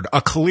the third,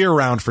 a clear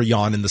round for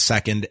Yan in the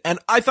second, and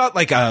I thought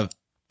like a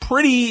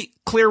pretty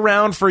clear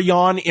round for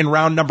Yan in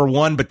round number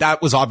 1, but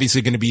that was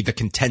obviously going to be the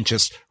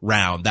contentious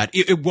round. That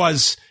it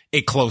was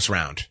a close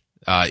round.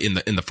 In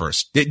the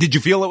first. Did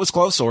you feel it was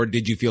close, or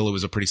did you feel it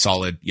was a pretty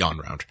solid Yan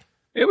round?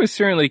 It was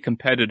certainly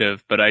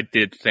competitive, but I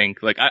did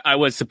think, like, I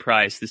was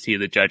surprised to see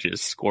the judges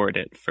scored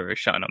it for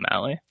Sean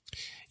O'Malley.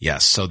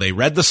 Yes. So they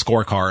read the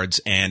scorecards,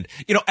 and,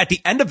 you know, at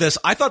the end of this,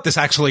 I thought this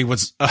actually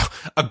was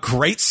a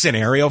great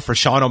scenario for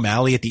Sean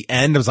O'Malley. At the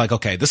end, I was like,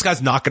 okay, this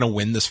guy's not going to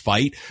win this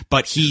fight,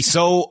 but he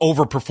so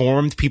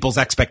overperformed people's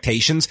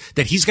expectations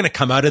that he's going to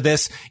come out of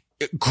this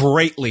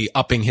greatly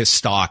upping his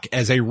stock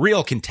as a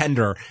real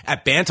contender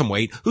at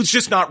bantamweight, who's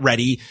just not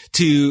ready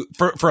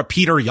for a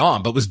Petr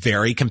Yan, but was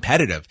very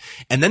competitive.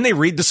 And then they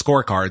read the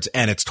scorecards,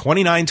 and it's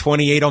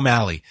 29-28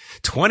 O'Malley,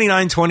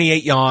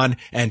 29-28 Yan,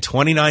 and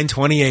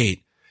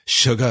 29-28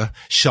 Sugar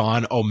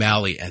Sean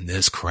O'Malley, and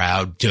this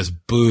crowd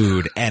just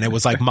booed, and it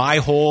was like my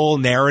whole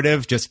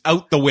narrative just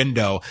out the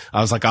window.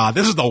 I was like,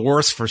 this is the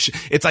worst for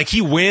it's like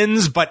he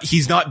wins, but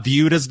he's not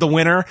viewed as the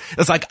winner.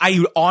 It's like,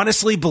 I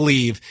honestly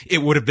believe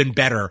it would have been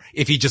better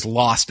if he just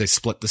lost a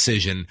split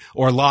decision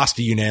or lost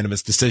a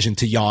unanimous decision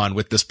to Yan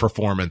with this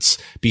performance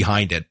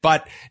behind it.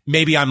 But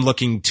maybe I'm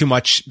looking too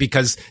much,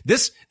 because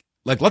this,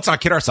 like, let's not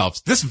kid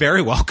ourselves. This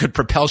very well could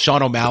propel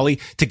Sean O'Malley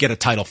to get a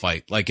title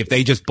fight. Like, if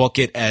they just book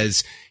it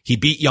as he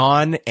beat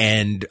Yan,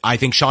 and I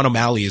think Sean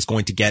O'Malley is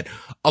going to get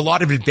a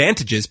lot of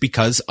advantages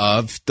because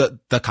of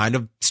the kind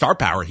of star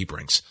power he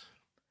brings.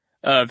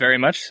 Very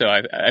much so.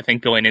 I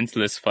think going into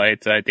this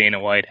fight, Dana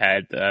White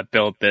had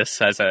built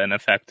this as an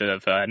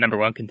effective number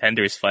 1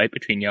 contenders fight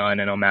between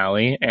Yan and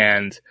O'Malley.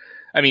 And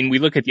I mean, we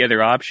look at the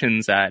other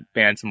options at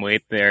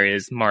bantamweight. There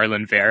is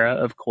Marlon Vera,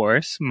 of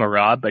course,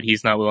 Merab, but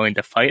he's not willing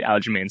to fight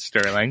Aljamain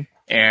Sterling,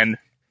 and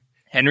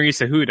Henry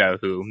Cejudo,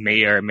 who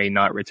may or may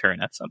not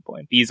return at some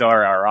point. These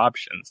are our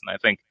options, and I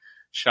think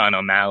Sean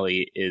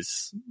O'Malley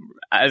is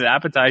as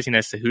appetizing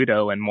as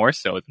Cejudo, and more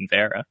so than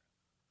Vera.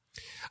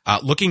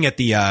 Looking at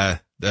the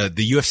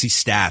UFC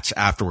stats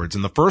afterwards,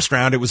 in the first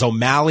round, it was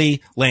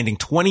O'Malley landing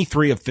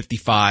 23 of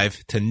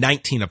 55 to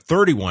 19 of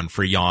 31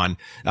 for Yan.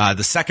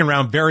 The second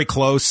round, very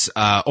close.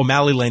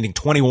 O'Malley landing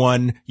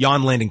 21,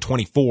 Yan landing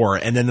 24.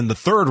 And then in the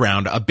third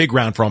round, a big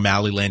round for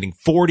O'Malley, landing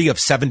 40 of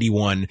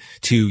 71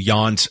 to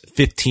Yan's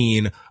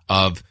 15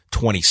 of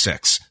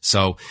 26.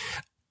 So,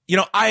 you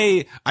know,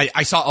 I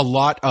saw a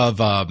lot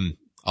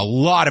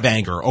of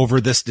anger over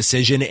this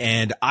decision,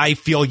 and I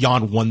feel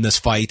Yan won this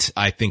fight.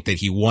 I think that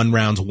he won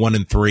rounds 1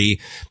 and 3.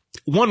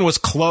 One was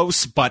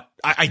close, but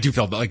I do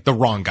feel that, like, the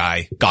wrong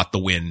guy got the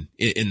win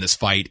in this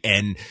fight.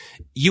 And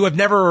you have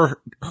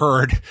never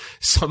heard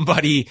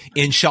somebody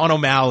in Sean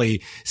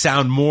O'Malley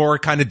sound more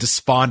kind of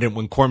despondent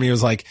when Cormier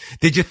was like,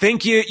 did you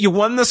think you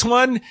won this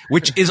one?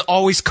 Which is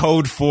always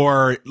code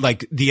for,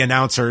 like, the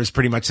announcers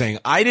pretty much saying,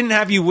 I didn't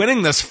have you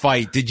winning this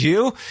fight, did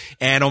you?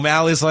 And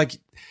O'Malley's like,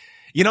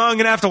 I'm going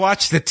to have to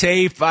watch the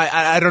tape.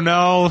 I don't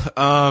know.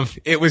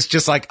 It was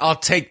just like, I'll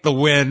take the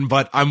win,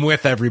 but I'm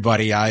with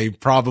everybody. I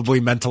probably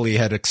mentally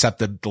had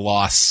accepted the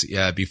loss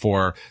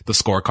before the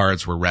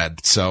scorecards were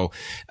read. So,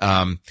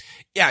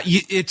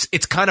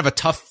 it's kind of a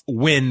tough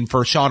win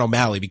for Sean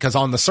O'Malley because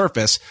on the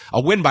surface,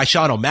 a win by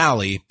Sean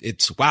O'Malley,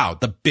 it's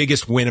the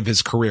biggest win of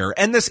his career.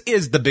 And this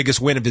is the biggest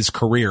win of his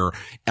career.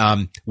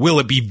 Will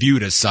it be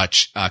viewed as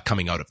such,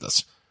 coming out of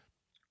this?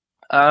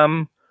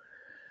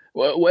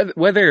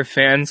 Whether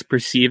fans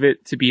perceive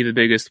it to be the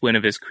biggest win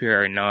of his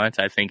career or not,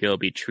 I think it'll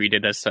be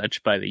treated as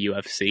such by the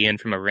UFC. And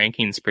from a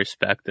rankings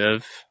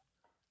perspective,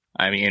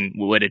 I mean,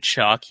 would it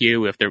shock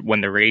you if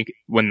when the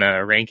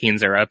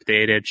rankings are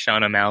updated,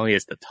 Sean O'Malley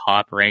is the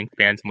top ranked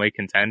bantamweight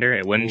contender?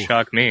 It wouldn't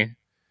shock me.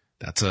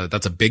 That's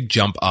a big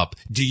jump up.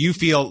 Do you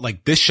feel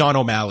like this Sean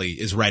O'Malley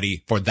is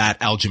ready for that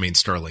Aljamain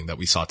Sterling that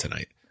we saw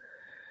tonight?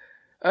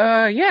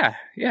 Yeah.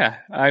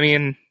 I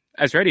mean,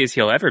 as ready as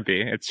he'll ever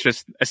be. It's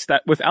just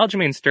with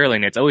Aljamain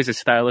Sterling, it's always a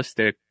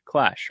stylistic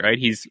clash, right?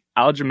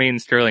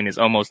 Aljamain Sterling is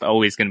almost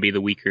always going to be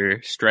the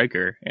weaker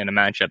striker in a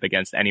matchup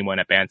against anyone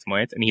at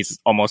bantamweight, and he's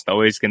almost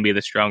always going to be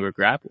the stronger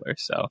grappler.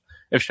 So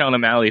if Sean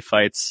O'Malley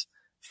fights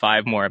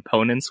 5 more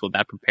opponents, will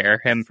that prepare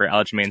him for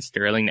Aljamain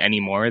Sterling any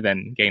more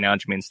than getting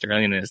Aljamain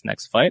Sterling in his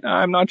next fight?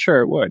 I'm not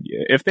sure it would.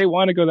 If they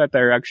want to go that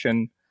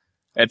direction,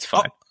 it's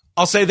fine.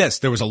 I'll say this.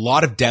 There was a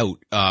lot of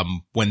doubt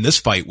when this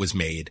fight was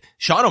made.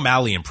 Sean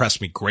O'Malley impressed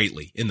me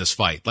greatly in this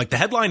fight. Like, the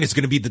headline is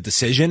going to be the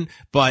decision,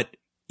 but,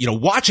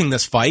 watching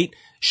this fight,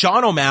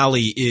 Sean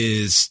O'Malley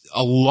is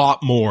a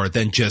lot more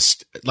than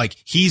just, like,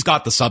 he's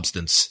got the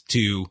substance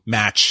to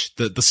match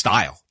the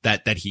style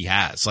that he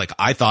has. Like,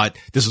 I thought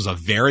this was a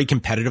very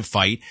competitive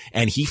fight,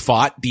 and he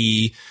fought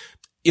the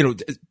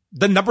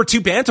number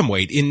 2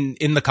 bantamweight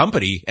in the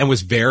company and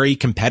was very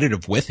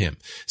competitive with him.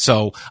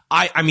 So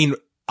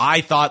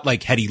I thought,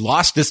 like, had he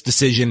lost this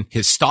decision,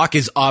 his stock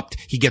is upped.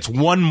 He gets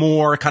one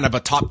more kind of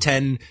a top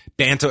 10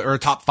 or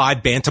top 5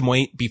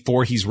 bantamweight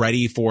before he's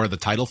ready for the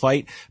title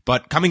fight.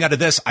 But coming out of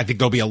this, I think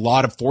there'll be a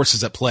lot of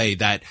forces at play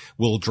that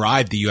will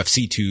drive the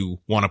UFC to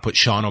want to put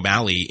Sean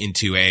O'Malley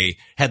into a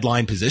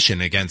headline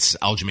position against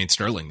Aljamain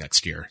Sterling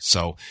next year.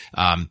 So,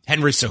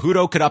 Henry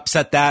Cejudo could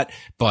upset that,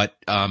 but,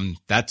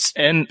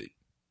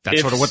 that's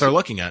sort of what they're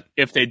looking at.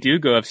 If they do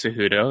go up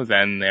Cejudo,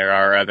 then there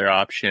are other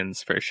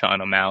options for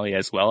Sean O'Malley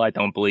as well. I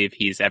don't believe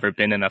he's ever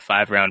been in a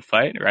 5-round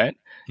fight, right?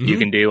 Mm-hmm. You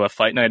can do a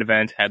fight night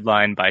event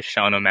headlined by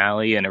Sean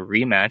O'Malley and a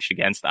rematch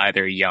against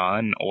either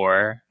Jan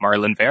or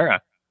Marlon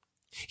Vera.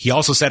 He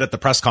also said at the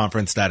press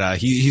conference that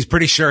he's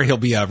pretty sure he'll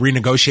be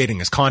renegotiating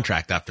his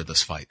contract after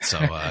this fight. So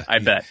I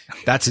bet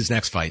that's his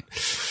next fight.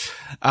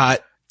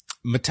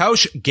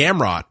 Mateusz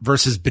Gamrot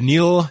versus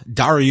Beneil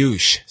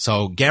Dariush.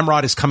 So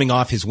Gamrot is coming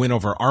off his win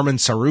over Arman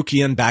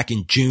Tsarukyan back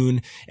in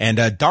June. And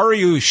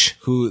Dariush,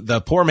 who the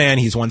poor man,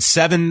 he's won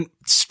 7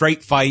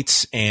 straight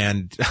fights.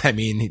 And I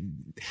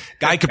mean,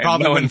 guy could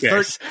probably win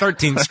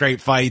 13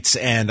 straight fights.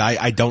 And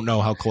I don't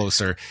know how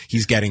closer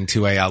he's getting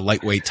to a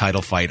lightweight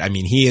title fight. I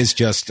mean, he is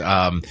just,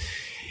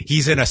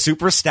 he's in a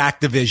super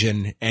stacked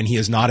division, and he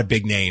is not a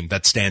big name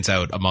that stands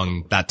out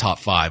among that top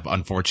 5,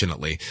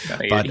 unfortunately.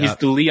 But he's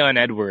the Leon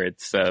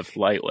Edwards of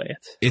lightweight.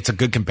 It's a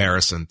good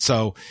comparison.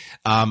 So,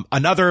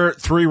 another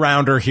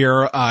 3-rounder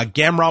here.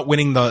 Gamrot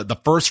winning the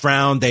first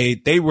round.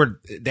 They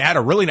had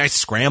a really nice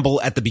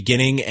scramble at the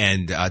beginning,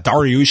 and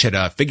Dariush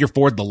had figure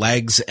forward the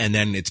legs, and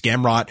then it's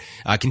Gamrot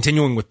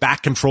continuing with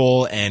back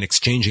control and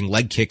exchanging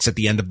leg kicks at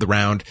the end of the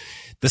round.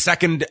 The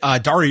second,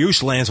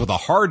 Dariush lands with a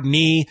hard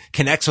knee,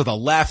 connects with a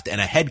left and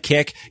a head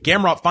kick.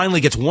 Gamrot finally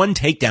gets 1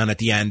 takedown at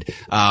the end,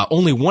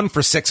 only 1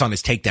 for 6 on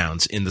his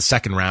takedowns in the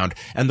second round.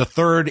 And the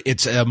third,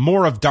 it's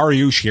more of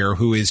Dariush here,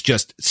 who is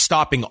just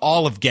stopping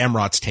all of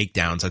Gamrot's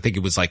takedowns. I think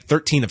it was like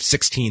 13 of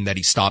 16 that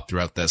he stopped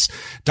throughout this.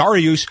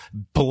 Dariush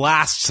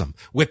blasts him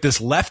with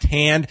this left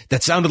hand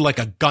that sounded like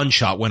a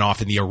gunshot went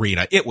off in the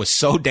arena. It was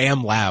so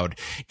damn loud.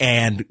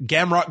 And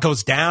Gamrot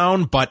goes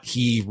down, but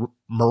he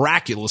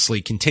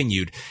miraculously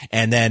continued.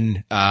 And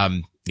then,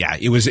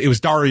 it was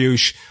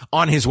Dariush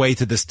on his way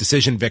to this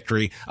decision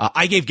victory.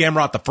 I gave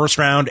Gamrot the first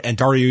round and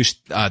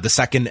Dariush, the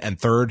second and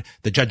third.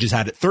 The judges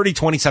had it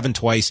 30-27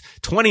 twice,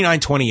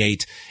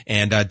 29-28.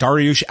 And,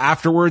 Dariush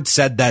afterwards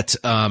said that,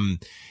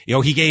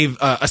 he gave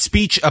a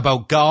speech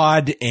about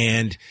God,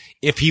 and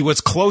if he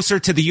was closer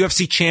to the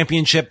UFC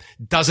championship,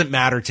 doesn't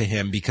matter to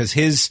him because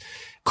his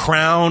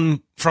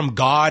crown from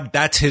God,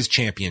 that's his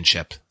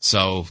championship.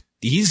 So,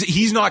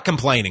 he's not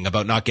complaining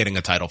about not getting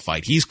a title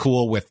fight. He's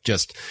cool with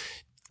just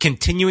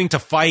continuing to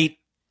fight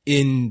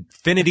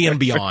infinity and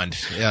beyond.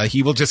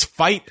 He will just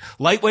fight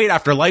lightweight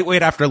after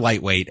lightweight after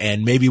lightweight.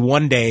 And maybe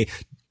one day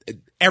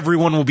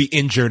everyone will be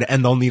injured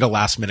and they'll need a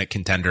last minute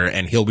contender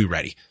and he'll be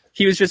ready.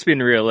 He was just being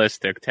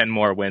realistic. 10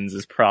 more wins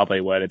is probably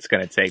what it's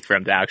going to take for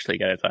him to actually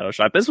get a title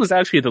shot. This was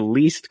actually the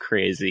least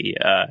crazy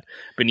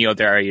Beneil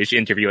Dariush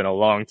interview in a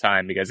long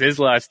time because his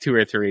last 2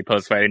 or 3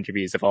 post-fight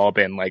interviews have all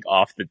been like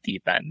off the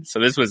deep end. So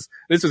this was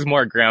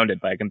more grounded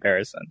by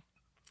comparison.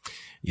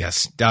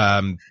 Yes.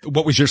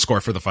 What was your score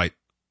for the fight?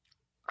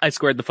 I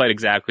scored the fight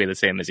exactly the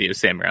same as you,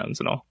 same rounds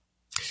and all.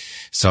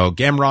 So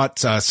Gamrot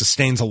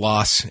sustains a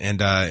loss, and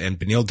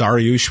Beneil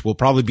Dariush will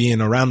probably be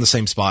in around the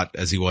same spot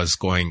as he was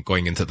going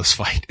into this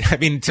fight. I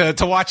mean, to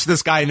watch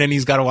this guy, and then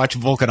he's got to watch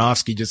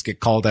Volkanovski just get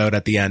called out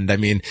at the end. I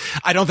mean,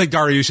 I don't think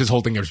Dariush is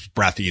holding his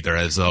breath either,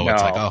 as though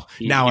it's like, oh,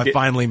 now I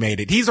finally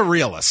made it. He's a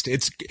realist.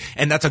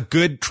 And that's a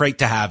good trait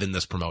to have in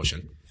this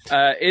promotion.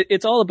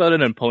 It's all about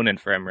an opponent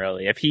for him,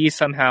 really. If he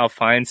somehow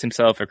finds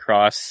himself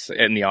across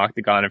in the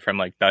octagon from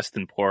like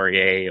Dustin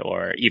Poirier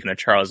or even a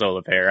Charles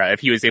Oliveira,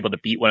 if he was able to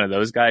beat one of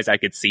those guys, I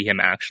could see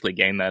him actually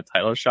gain that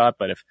title shot.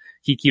 But if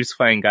he keeps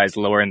fighting guys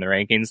lower in the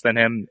rankings than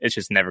him, it's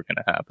just never going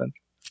to happen.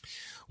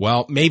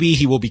 Well, maybe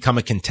he will become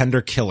a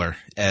contender killer,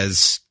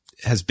 as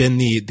has been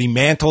the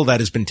mantle that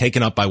has been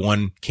taken up by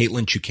one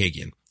Caitlin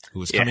Chookagian,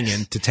 who is coming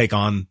in to take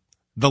on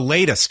the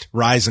latest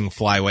rising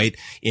flyweight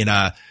in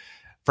a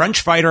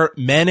French fighter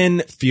Manon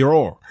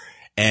Fiorot.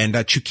 And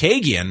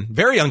Chookagian,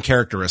 very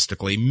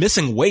uncharacteristically,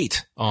 missing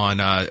weight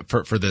on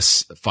for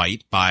this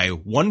fight by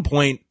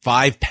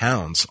 1.5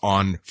 pounds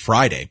on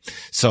Friday.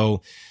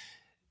 So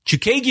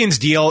Chookagian's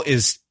deal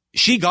is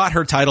she got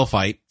her title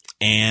fight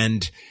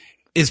and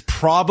is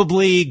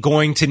probably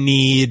going to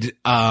need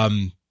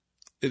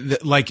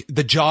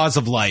the jaws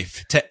of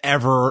life to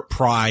ever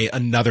pry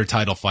another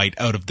title fight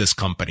out of this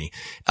company.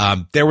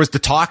 There was the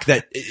talk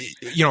that,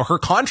 her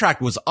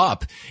contract was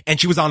up and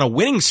she was on a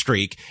winning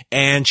streak,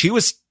 and she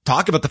was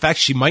talking about the fact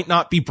she might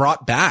not be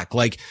brought back.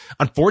 Like,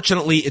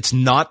 unfortunately, it's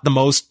not the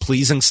most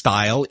pleasing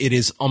style. It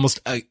is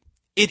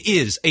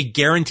a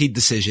guaranteed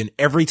decision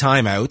every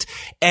time out.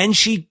 And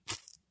she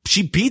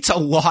beats a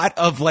lot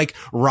of like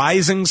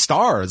rising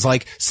stars,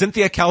 like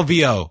Cynthia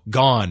Calvillo,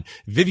 gone.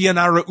 Viviane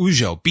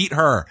Araújo, beat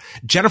her.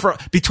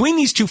 Between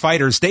these two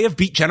fighters, they have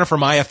beat Jennifer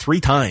Maia 3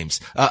 times.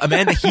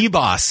 Amanda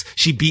Ribas,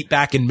 she beat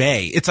back in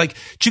May. It's like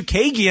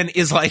Chookagian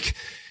is like,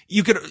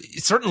 you could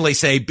certainly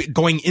say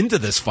going into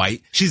this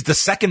fight, she's the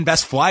second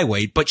best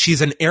flyweight, but she's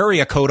an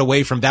area code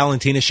away from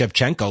Valentina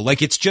Shevchenko.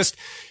 Like, it's just,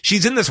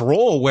 she's in this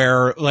role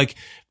where like,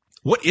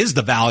 what is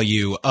the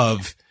value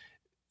of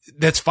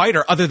this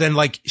fighter other than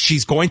like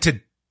she's going to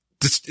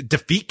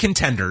defeat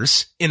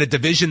contenders in a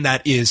division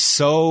that is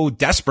so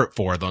desperate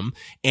for them,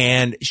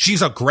 and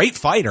she's a great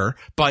fighter,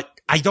 but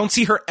I don't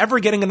see her ever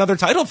getting another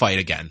title fight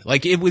again.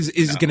 Like,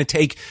 is going to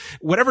take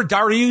whatever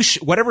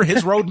Dariush, whatever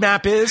his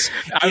roadmap is.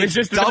 I was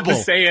just about to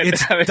say it.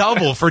 It's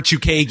double for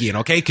Chookagian,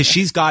 okay? Because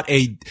she's got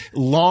a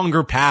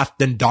longer path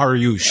than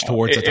Dariush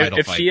towards a title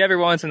fight. If she ever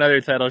wants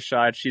another title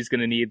shot, she's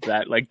going to need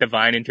that like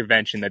divine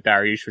intervention that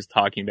Dariush was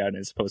talking about in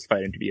his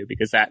post-fight interview,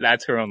 because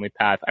that's her only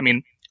path. I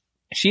mean,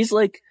 she's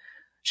like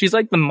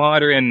the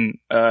modern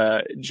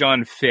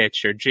John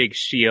Fitch or Jake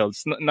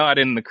Shields, not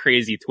in the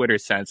crazy Twitter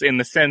sense, in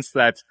the sense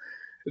that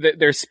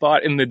their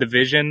spot in the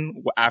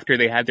division after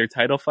they had their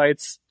title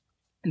fights,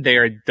 they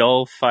are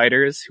dull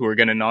fighters who are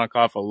going to knock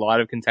off a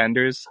lot of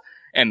contenders.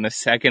 And the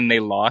second they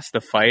lost the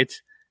fight,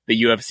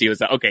 the UFC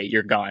was like, okay,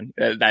 you're gone.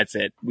 That's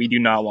it. We do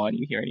not want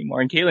you here anymore.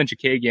 And Caitlin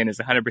Chookagian is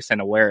 100%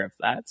 aware of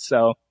that.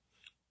 So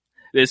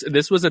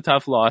this was a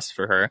tough loss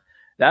for her.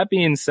 That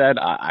being said,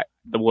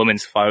 the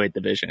women's flyweight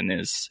division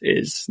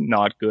is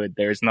not good.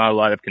 There's not a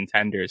lot of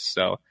contenders,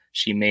 so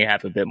she may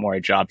have a bit more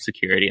job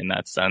security in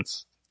that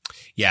sense.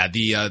 Yeah,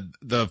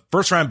 the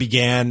first round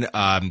began.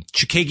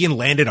 Chookagian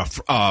landed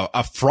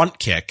a front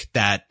kick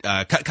that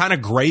kind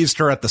of grazed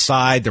her at the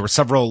side. There were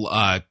several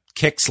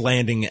kicks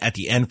landing at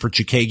the end for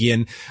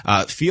Chookagian.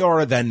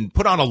 Fiora then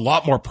put on a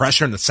lot more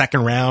pressure in the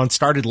second round,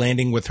 started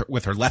landing with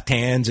her left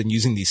hands and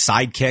using these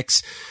side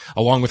kicks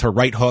along with her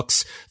right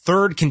hooks.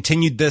 Third,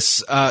 continued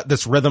this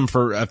rhythm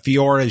for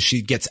Fiora as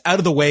she gets out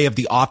of the way of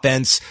the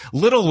offense.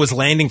 Little was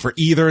landing for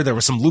either. There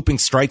were some looping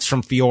strikes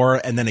from Fiora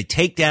and then a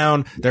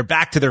takedown. They're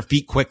back to their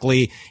feet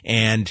quickly,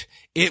 and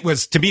it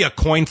was to be a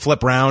coin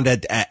flip round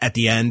at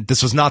the end.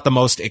 This was not the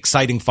most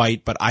exciting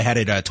fight, but I had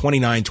it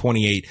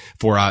 29-28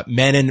 for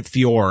Manon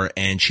Fiorot,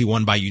 and she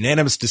won by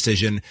unanimous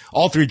decision.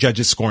 All 3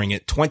 judges scoring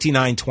it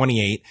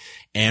 29-28.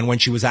 And when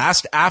she was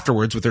asked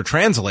afterwards with her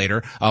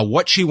translator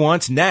what she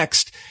wants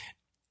next,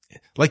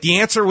 like the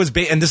answer was,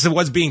 and this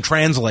was being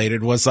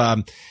translated, was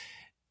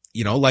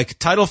like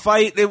title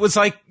fight. It was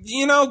like,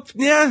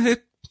 yeah,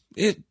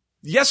 it.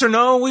 Yes or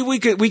no, we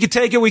could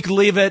take it, we could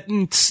leave it,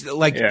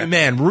 and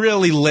man,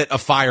 really lit a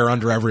fire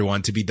under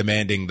everyone to be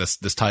demanding this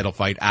title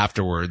fight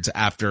afterwards.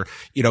 After,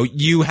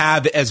 you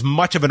have as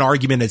much of an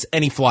argument as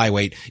any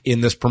flyweight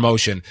in this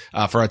promotion,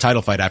 for a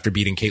title fight after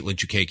beating Caitlin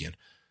Chookagian.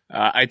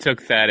 I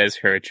took that as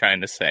her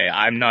trying to say,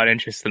 I'm not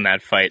interested in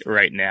that fight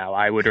right now.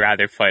 I would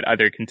rather fight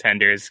other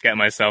contenders, get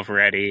myself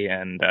ready,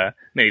 and,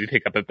 maybe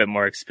pick up a bit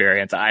more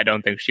experience. I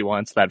don't think she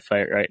wants that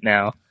fight right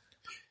now.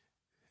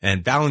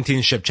 And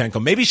Valentina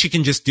Shevchenko, maybe she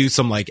can just do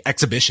some like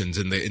exhibitions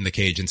in the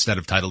cage instead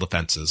of title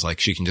defenses. Like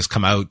she can just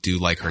come out, do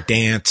like her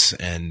dance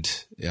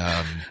and,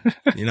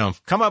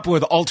 come up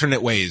with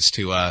alternate ways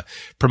to,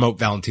 promote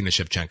Valentina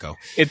Shevchenko.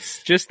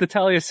 It's just the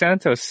Talia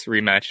Santos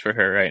rematch for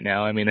her right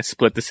now. I mean, a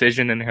split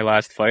decision in her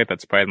last fight.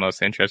 That's probably the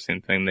most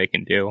interesting thing they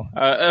can do.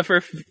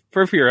 For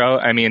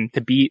Fiorot, I mean, to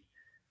beat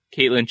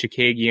Caitlin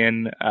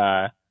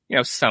Chookagian,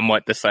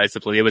 somewhat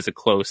decisively. It was a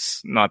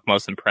close, not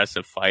most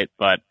impressive fight,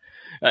 but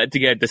to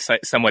get a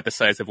somewhat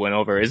decisive win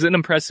over is an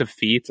impressive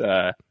feat.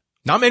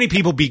 Not many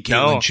people beat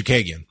Caitlin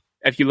Chookagian.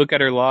 If you look at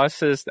her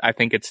losses, I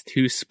think it's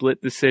 2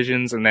 split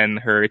decisions, and then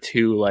her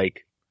 2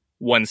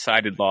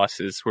 one-sided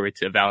losses were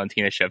to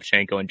Valentina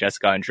Shevchenko and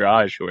Jessica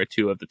Andrade, who are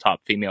 2 of the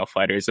top female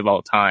fighters of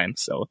all time.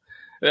 So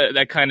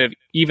that kind of,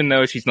 even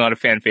though she's not a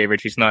fan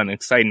favorite, she's not an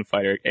exciting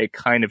fighter, it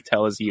kind of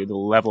tells you the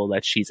level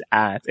that she's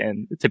at.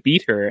 And to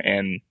beat her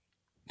in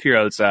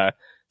Fiorot's 5th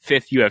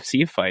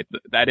UFC fight,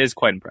 that is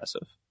quite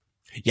impressive.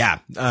 Yeah,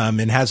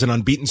 and has an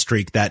unbeaten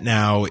streak that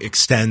now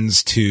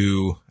extends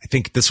to, I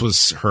think this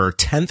was her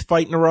 10th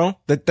fight in a row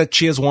that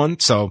she has won.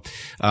 So,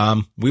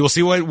 we will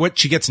see what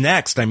she gets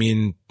next. I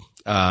mean,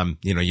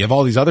 you have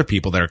all these other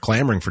people that are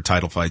clamoring for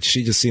title fights.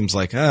 She just seems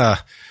like, I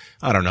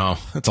don't know.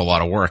 That's a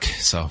lot of work.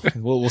 So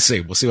we'll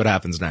see. We'll see what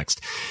happens next.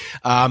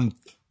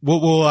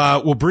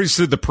 We'll breeze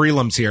through the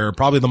prelims here.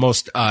 Probably the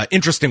most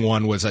interesting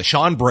one was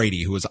Sean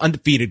Brady, who was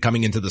undefeated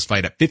coming into this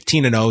fight at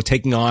 15-0,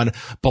 taking on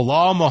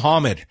Belal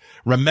Muhammad.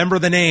 Remember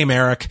the name,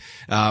 Eric.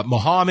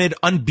 Muhammad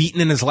unbeaten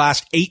in his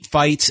last 8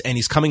 fights, and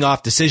he's coming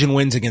off decision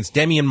wins against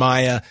Demian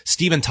Maia,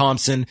 Stephen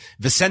Thompson,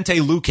 Vicente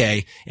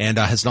Luque, and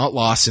has not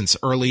lost since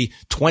early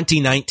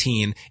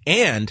 2019,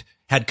 and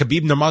had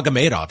Khabib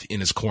Nurmagomedov in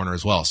his corner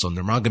as well. So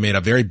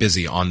Nurmagomedov very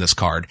busy on this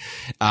card.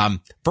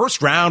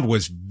 First round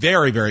was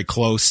very, very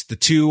close. The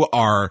two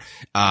are,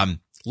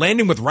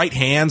 landing with right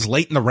hands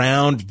late in the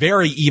round,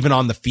 very even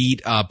on the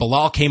feet.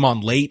 Belal came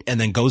on late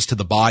and then goes to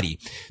the body.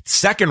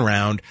 Second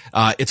round,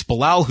 it's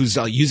Belal who's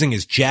using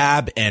his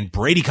jab, and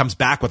Brady comes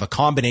back with a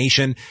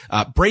combination.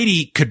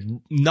 Brady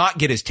could not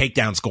get his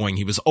takedowns going.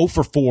 He was 0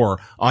 for 4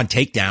 on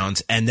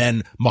takedowns, and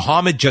then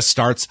Muhammad just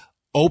starts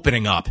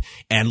opening up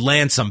and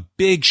land some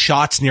big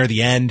shots near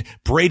the end.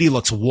 Brady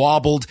looks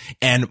wobbled,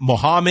 and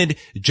Muhammad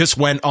just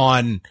went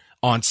on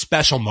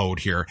special mode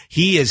here.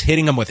 He is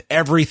hitting him with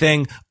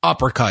everything,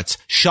 uppercuts,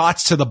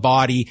 shots to the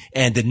body,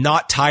 and did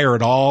not tire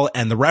at all.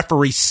 And the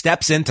referee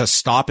steps in to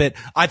stop it.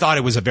 I thought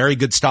it was a very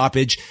good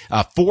stoppage.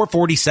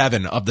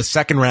 4:47 of the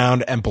second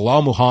round, and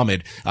Belal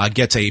Muhammad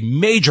gets a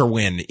major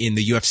win in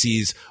the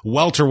UFC's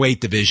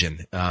welterweight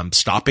division,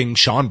 stopping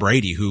Sean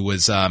Brady, who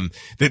was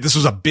this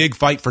was a big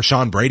fight for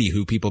Sean Brady,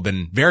 who people have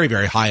been very,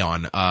 very high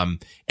on,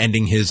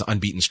 ending his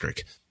unbeaten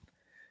streak.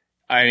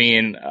 I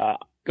mean,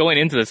 going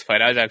into this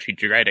fight, I was actually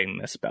dreading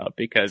this bout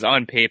because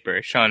on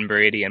paper, Sean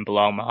Brady and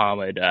Belal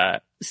Muhammad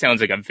sounds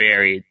like a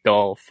very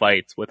dull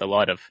fight with a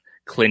lot of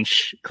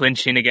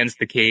clinching against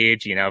the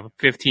cage,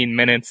 15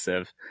 minutes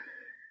of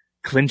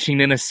clinching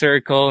in a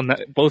circle,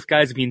 both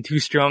guys being too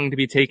strong to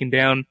be taken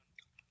down.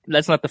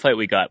 That's not the fight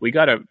we got. We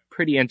got a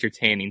pretty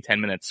entertaining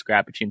 10-minute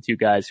scrap between 2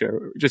 guys who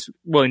are just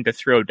willing to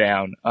throw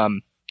down.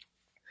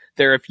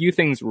 There are a few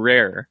things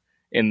rare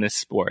in this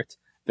sport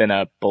than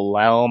a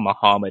Belal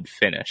Muhammad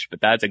finish,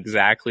 but that's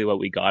exactly what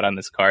we got on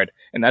this card,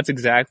 and that's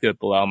exactly what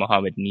Belal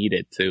Muhammad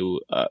needed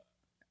to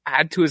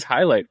add to his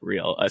highlight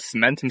reel,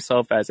 cement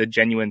himself as a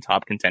genuine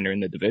top contender in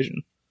the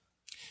division.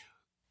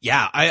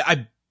 Yeah,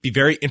 I'd be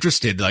very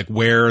interested,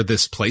 where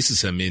this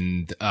places him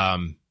in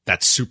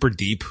that super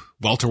deep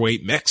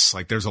welterweight mix.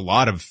 There's a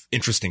lot of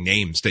interesting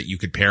names that you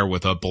could pair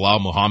with a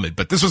Belal Muhammad,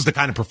 but this was the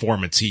kind of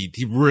performance he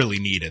really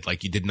needed.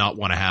 You did not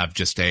want to have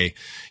just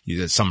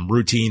some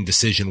routine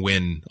decision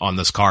win on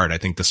this card. I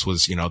think this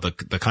was,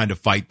 the kind of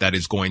fight that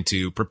is going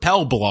to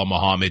propel Belal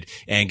Muhammad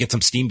and get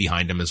some steam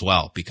behind him as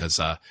well,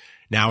 because,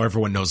 now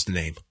everyone knows the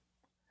name.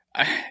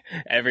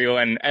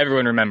 Everyone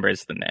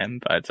remembers the name,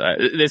 but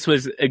this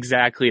was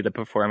exactly the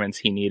performance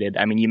he needed.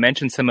 I mean, you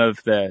mentioned some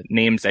of the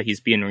names that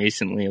he's been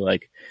recently,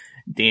 like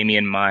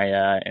Demian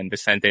Maia and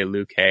Vicente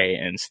Luque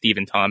and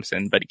Stephen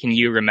Thompson, but can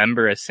you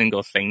remember a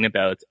single thing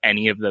about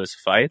any of those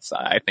fights?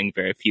 I think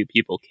very few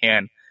people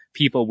can.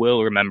 People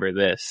will remember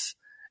this.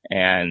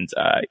 And,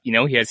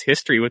 he has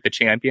history with the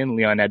champion,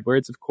 Leon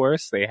Edwards, of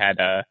course. They had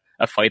a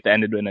fight that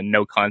ended in a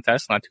no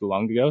contest not too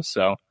long ago,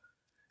 so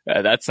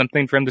that's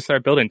something for him to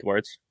start building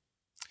towards.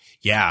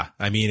 Yeah,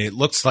 I mean, it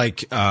looks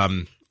like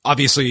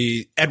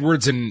obviously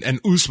Edwards and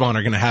Usman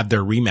are going to have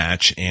their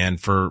rematch,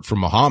 and for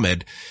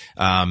Muhammad,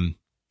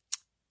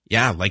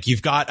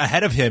 you've got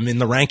ahead of him in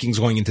the rankings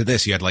going into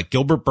this, you had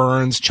Gilbert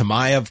Burns,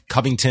 Chimaev,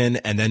 Covington,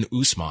 and then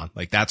Usman.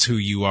 That's who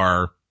you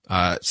are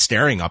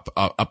staring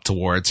up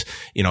towards.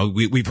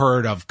 We've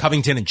heard of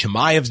Covington and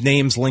Chimaev's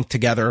names linked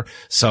together,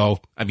 so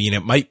I mean,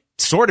 it might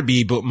sort of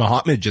be, but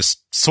Muhammad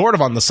just sort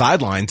of on the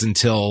sidelines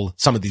until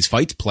some of these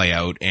fights play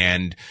out,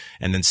 and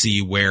then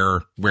see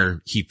where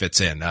he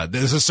fits in.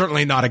 This is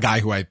certainly not a guy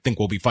who I think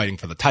will be fighting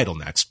for the title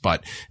next,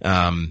 but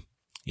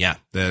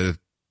there's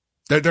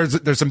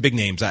some big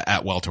names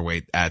at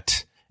welterweight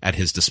at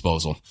his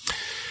disposal.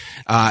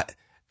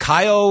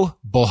 Caio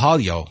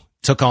Borralho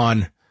took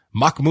on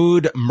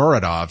Mahmoud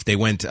Muradov. They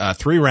went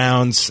 3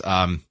 rounds.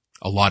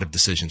 A lot of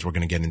decisions we're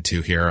going to get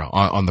into here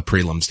on the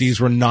prelims. These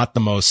were not the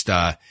most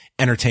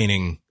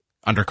entertaining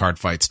undercard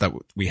fights that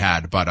we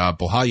had, but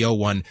Borralho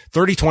won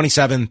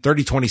 30-27,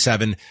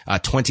 30-27,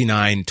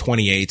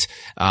 29-28.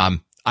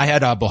 I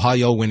had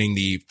Bohalyo winning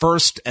the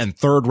first and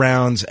third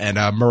rounds and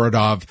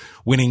Muradov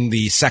winning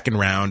the second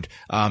round.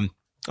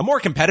 A more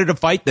competitive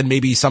fight than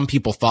maybe some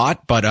people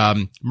thought, but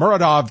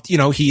Muradov,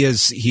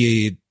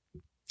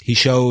 he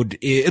showed,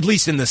 at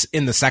least in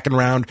the second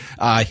round,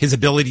 his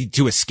ability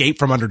to escape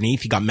from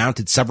underneath. He got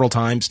mounted several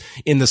times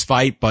in this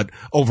fight, but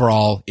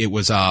overall it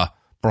was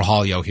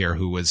Bohalyo here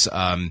who was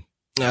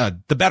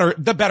the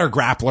better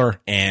grappler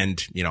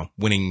and,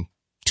 winning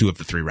 2 of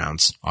the 3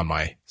 rounds on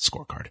my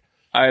scorecard.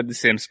 I had the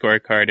same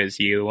scorecard as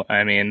you.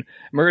 I mean,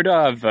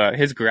 Muradov,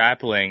 his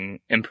grappling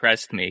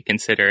impressed me,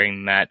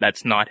 considering that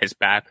that's not his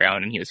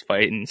background and he was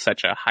fighting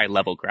such a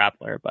high-level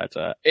grappler. But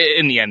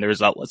in the end, the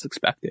result was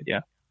expected,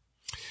 yeah.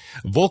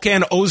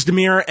 Volkan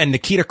Ozdemir and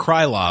Nikita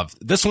Krylov.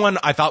 This one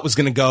I thought was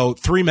going to go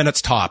 3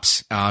 minutes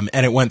tops, and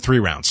it went 3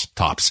 rounds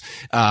tops.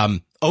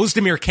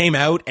 Ozdemir came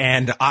out,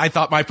 and I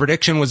thought my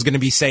prediction was going to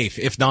be safe,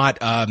 if not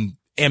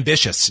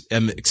ambitious.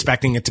 I'm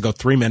expecting it to go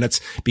 3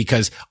 minutes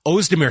because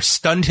Ozdemir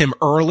stunned him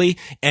early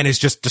and is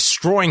just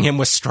destroying him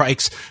with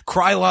strikes.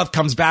 Krylov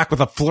comes back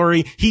with a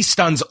flurry. He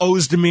stuns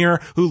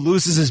Ozdemir, who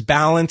loses his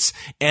balance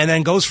and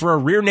then goes for a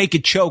rear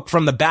naked choke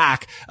from the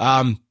back.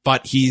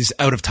 But he's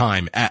out of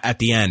time at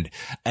the end.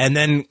 And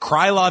then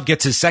Krylov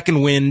gets his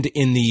second wind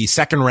in the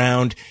second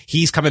round.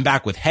 He's coming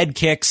back with head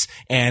kicks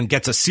and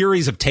gets a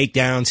series of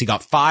takedowns. He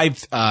got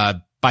 5,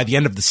 by the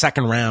end of the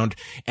second round,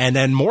 and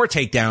then more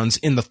takedowns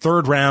in the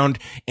third round,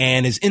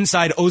 and is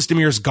inside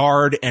Ozdemir's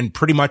guard and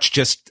pretty much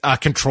just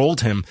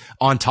controlled him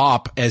on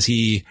top as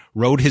he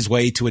rode his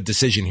way to a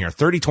decision here.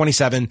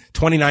 30-27,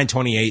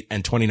 29-28,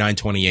 and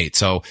 29-28.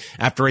 So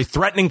after a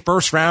threatening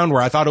first round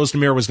where I thought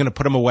Ozdemir was going to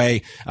put him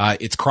away,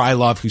 it's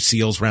Krylov who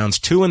seals rounds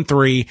 2 and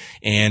 3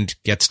 and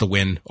gets the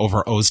win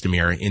over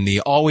Ozdemir in the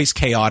always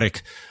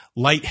chaotic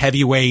light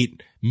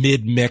heavyweight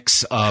mid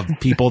mix of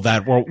people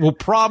that will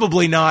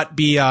probably not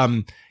be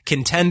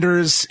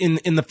contenders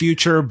in the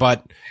future,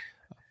 but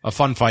a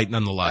fun fight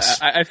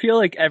nonetheless. I feel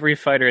like every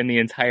fighter in the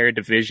entire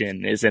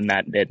division is in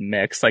that mid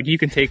mix. Like, you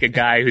can take a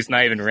guy who's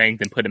not even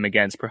ranked and put him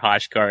against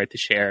Prohashkar or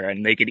Teixeira,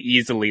 and they could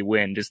easily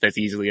win just as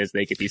easily as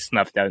they could be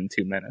snuffed out in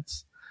 2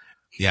 minutes.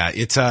 Yeah,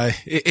 it's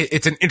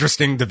an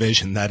interesting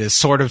division that is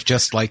sort of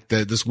just like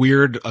this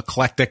weird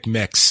eclectic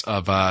mix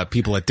of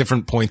people at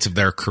different points of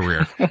their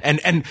career.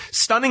 and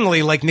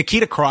stunningly, like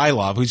Nikita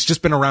Krylov, who's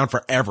just been around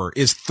forever,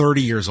 is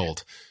 30 years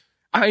old.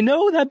 I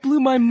know, that blew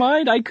my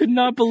mind. I could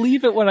not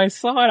believe it when I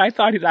saw it. I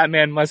thought that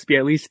man must be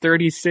at least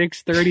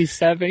 36,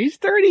 37. He's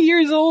 30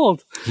 years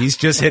old. He's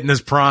just hitting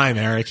his prime,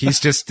 Eric. He's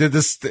just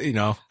this,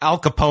 Al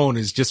Capone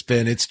it's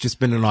just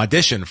been an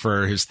audition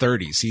for his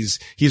 30s.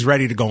 He's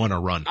ready to go on a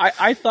run.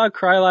 I thought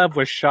Krylov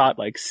was shot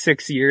like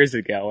 6 years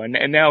ago,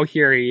 and now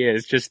here he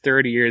is, just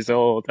 30 years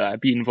old,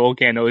 beating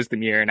Volkan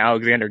Ozdemir and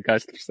Alexander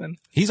Gustafsson.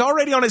 He's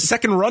already on his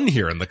second run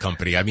here in the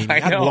company. I mean, he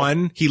had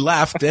one, he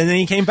left, and then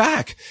he came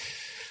back.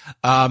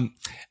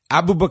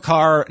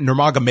 Abubakar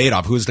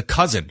Nurmagomedov, who is the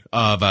cousin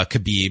of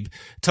Khabib,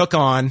 took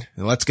on,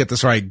 let's get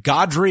this right,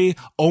 Gadri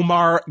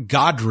Omar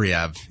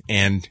Gadriev.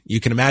 And you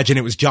can imagine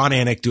it was John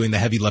Anik doing the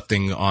heavy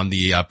lifting on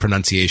the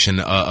pronunciation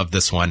of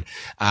this one.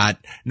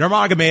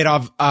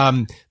 Nurmagomedov,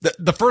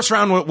 the first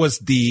round was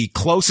the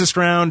closest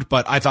round,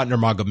 but I thought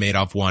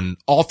Nurmagomedov won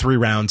all 3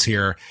 rounds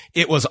here.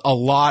 It was a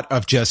lot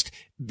of just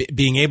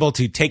being able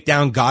to take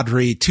down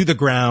Gadri to the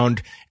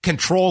ground,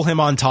 control him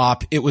on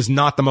top. It was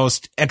not the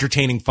most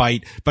entertaining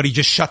fight, but he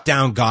just shut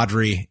down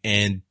Gadri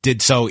and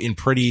did so in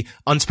pretty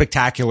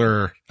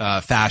unspectacular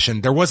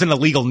fashion. There was an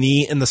illegal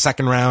knee in the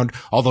second round,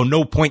 although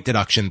no point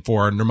deduction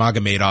for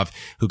Nurmagomedov,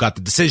 who got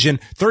the decision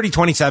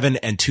 30-27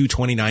 and 2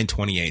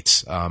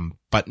 29-28.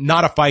 But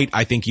not a fight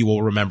I think you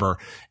will remember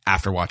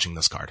after watching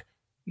this card.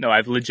 No,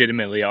 I've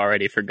legitimately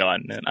already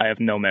forgotten it. I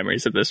have no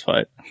memories of this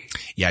fight.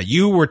 Yeah,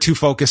 you were too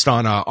focused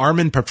on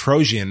Armen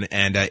Petrosyan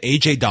and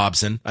AJ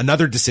Dobson.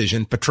 Another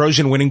decision.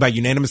 Petrosyan winning by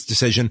unanimous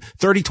decision,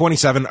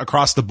 30-27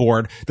 across the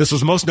board. This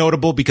was most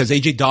notable because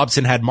AJ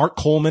Dobson had Mark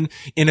Coleman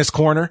in his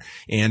corner,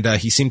 and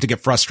he seemed to get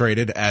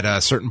frustrated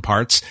at certain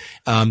parts.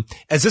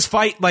 As this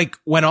fight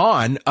went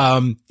on,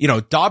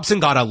 Dobson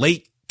got a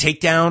late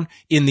takedown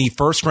in the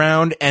first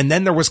round, and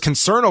then there was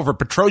concern over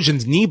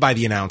Petrosyan's knee by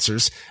the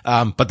announcers,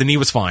 but the knee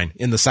was fine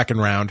in the second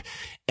round.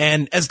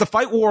 And as the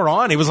fight wore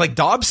on, it was like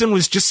Dobson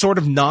was just sort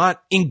of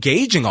not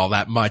engaging all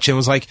that much. It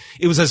was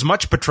as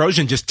much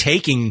Petrosyan just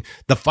taking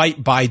the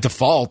fight by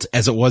default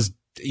as it was,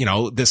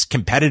 this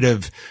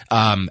competitive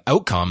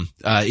outcome.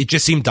 It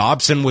just seemed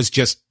Dobson was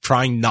just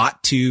trying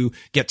not to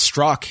get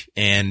struck,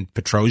 and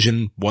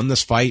Petrosyan won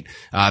this fight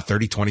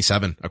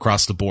 30-27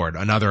 across the board.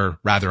 Another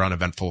rather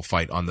uneventful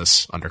fight on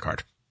this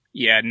undercard.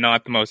 Yeah,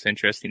 not the most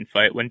interesting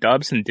fight. When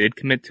Dobson did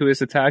commit to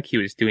his attack, he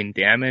was doing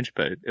damage,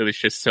 but it was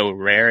just so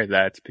rare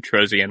that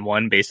Petrosyan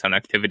won based on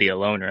activity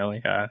alone,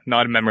 really.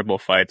 Not a memorable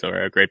fight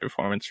or a great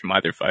performance from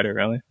either fighter,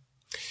 really.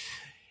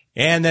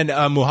 And then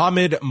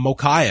Muhammad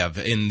Mokaev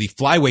in the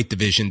flyweight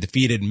division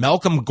defeated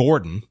Malcolm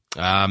Gordon.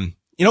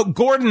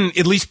 Gordon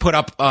at least put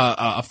up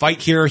a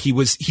fight here. He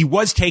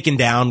was taken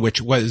down,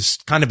 which was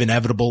kind of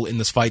inevitable in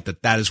this fight,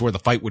 that is where the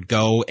fight would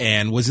go,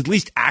 and was at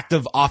least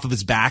active off of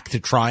his back to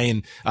try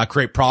and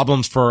create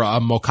problems for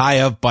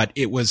Mokaev, but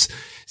it was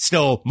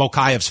still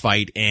Mokaev's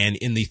fight. And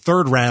in the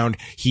third round,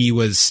 he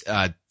was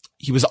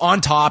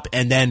on top,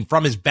 and then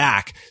from his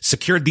back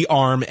secured the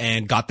arm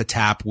and got the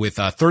tap with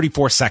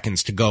 34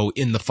 seconds to go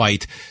in the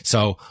fight.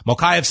 So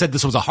Mokaev said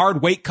this was a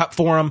hard weight cut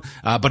for him,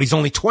 but he's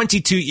only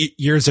 22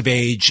 years of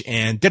age,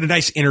 and did a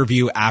nice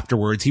interview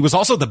afterwards. He was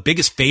also the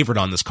biggest favorite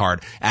on this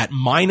card at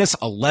minus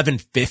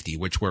 1150,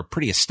 which were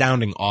pretty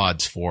astounding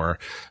odds for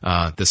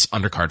this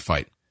undercard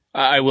fight.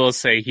 I will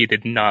say he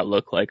did not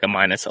look like a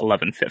minus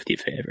 1150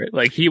 favorite.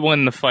 Like, he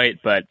won the fight,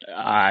 but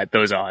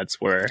those odds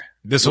were...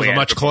 This was a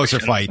much closer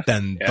fight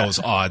than those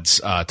odds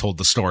told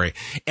the story.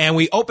 And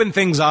we opened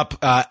things up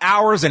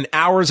hours and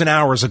hours and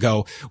hours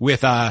ago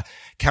with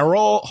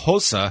Karol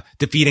Rosa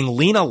defeating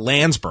Lena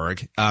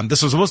Landsberg.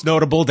 This was most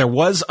notable. There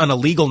was an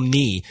illegal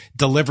knee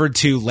delivered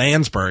to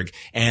Landsberg,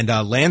 and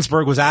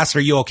Landsberg was asked, "Are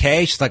you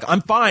okay?" She's like,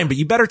 "I'm fine, but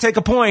you better take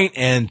a point."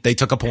 And they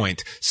took a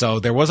point. So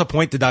there was a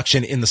point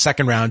deduction in the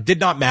second round. Did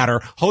not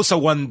matter. Rosa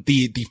won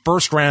the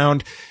first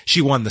round.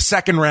 She won the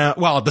second round.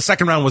 Well, the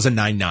second round was a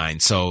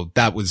 9-9, so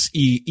that was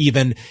even.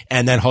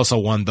 And then Rosa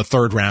won the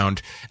third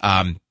round.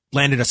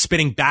 Landed a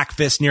spinning back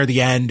fist near the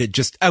end. It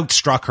just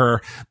outstruck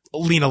her.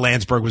 Lena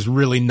Landsberg was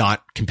really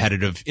not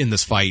competitive in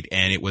this fight,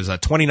 and it was a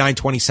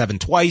 29-27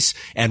 twice,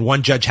 and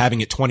one judge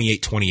having it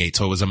 28-28.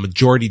 So it was a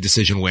majority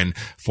decision win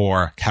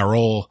for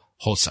Karol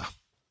Rosa.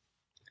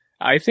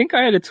 I think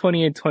I had a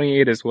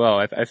 28-28 as well.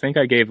 I think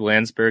I gave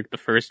Landsberg the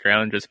first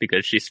round just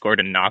because she scored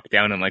a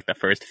knockdown in like the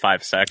first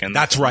 5 seconds.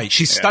 That's right.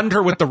 She stunned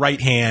her with the right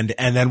hand,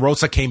 and then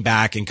Rosa came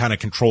back and kind of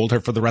controlled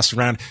her for the rest of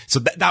the round. So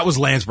that was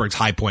Landsberg's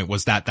high point,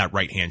 was that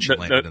right hand she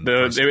landed in the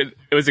first. It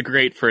was a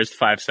great first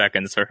 5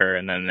 seconds for her,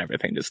 and then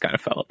everything just kind of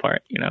fell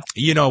apart,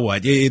 You know what?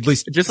 At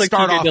least just like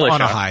start off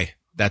on a high.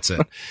 That's it.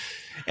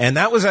 And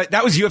that was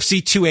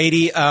UFC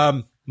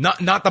 280.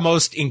 Not the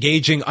most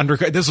engaging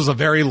undercard. This was a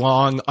very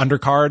long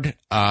undercard,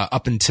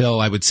 up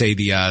until I would say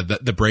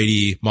the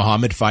Brady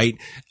Muhammad fight.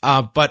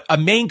 But a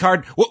main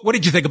card. What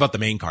did you think about the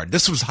main card?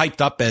 This was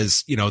hyped up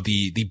as,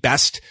 the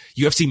best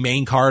UFC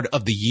main card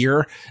of the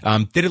year.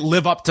 Did it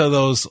live up to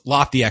those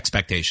lofty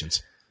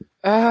expectations?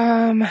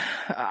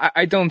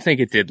 I don't think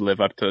it did live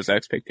up to those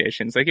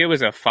expectations. Like, it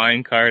was a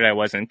fine card. I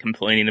wasn't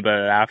complaining about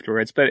it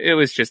afterwards, but it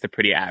was just a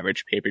pretty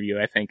average pay-per-view,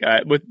 I think.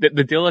 With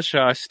the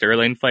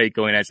Dillashaw-Sterling fight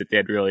going as it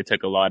did really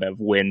took a lot of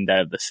wind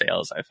out of the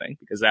sails, I think,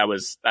 because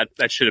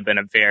that should have been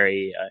a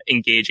very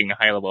engaging,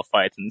 high-level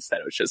fight, and instead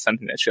it was just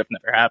something that should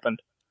have never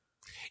happened.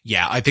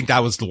 Yeah, I think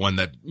that was the one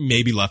that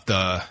maybe left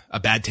a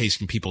bad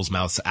taste in people's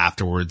mouths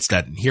afterwards,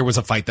 that here was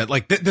a fight that,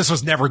 like, this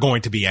was never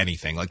going to be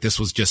anything. Like, this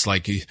was just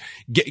like,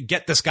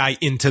 get this guy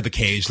into the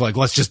cage. Like,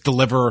 let's just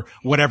deliver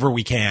whatever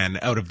we can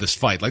out of this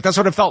fight. Like, that's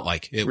what it felt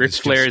like. Ric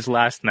Flair's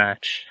last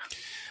match.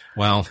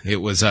 Well, it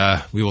was,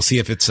 we will see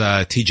if it's,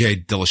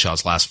 TJ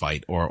Dillashaw's last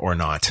fight or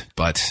not,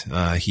 but,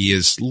 he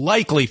is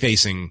likely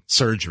facing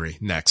surgery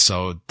next.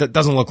 So that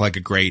doesn't look like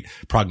a great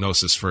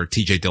prognosis for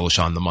TJ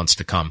Dillashaw in the months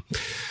to come.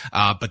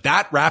 But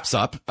that wraps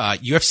up,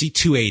 UFC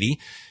 280.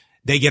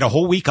 They get a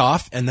whole week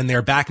off, and then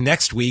they're back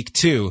next week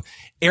too.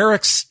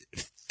 Eric's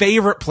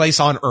favorite place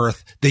on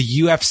earth, the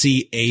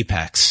UFC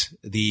Apex,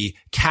 the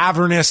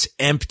cavernous,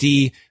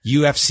 empty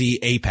UFC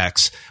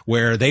Apex,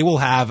 where they will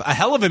have a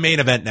hell of a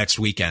main event next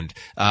weekend.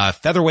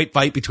 Featherweight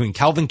fight between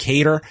Calvin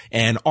Kattar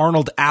and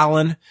Arnold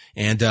Allen,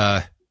 and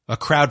a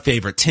crowd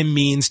favorite, Tim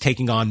Means,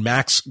 taking on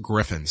Max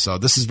Griffin. So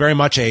this is very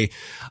much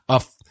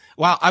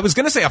well, I was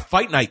going to say a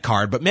fight night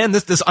card, but man,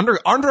 this Andrei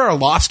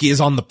Arlovsky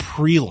is on the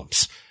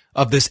prelims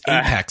of this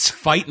Apex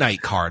fight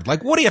night card.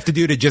 Like, what do you have to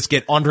do to just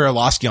get Andrei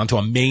Arlovsky onto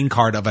a main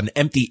card of an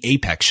empty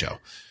Apex show?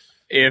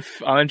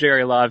 If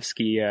Andrei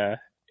Arlovsky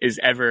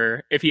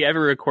if he ever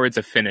records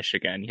a finish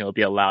again, he'll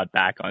be allowed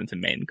back onto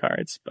main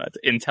cards. But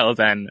until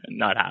then,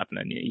 not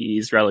happening.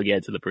 He's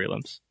relegated to the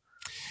prelims.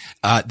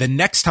 The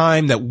next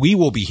time that we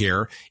will be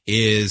here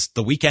is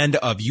the weekend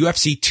of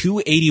UFC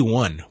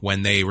 281,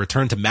 when they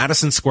return to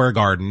Madison Square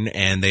Garden,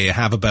 and they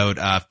have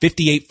about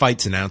 58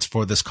 fights announced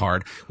for this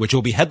card, which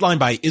will be headlined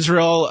by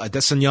Israel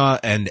Adesanya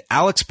and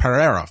Alex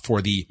Pereira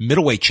for the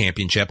middleweight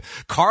championship.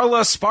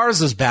 Carla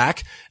Esparza is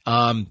back.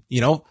 Coming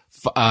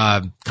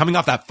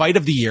off that fight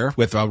of the year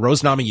with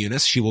Rose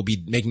Namajunas. She will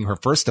be making her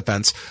first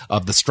defense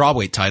of the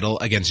strawweight title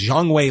against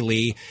Zhang Wei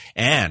Li,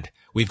 and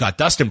we've got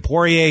Dustin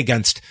Poirier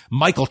against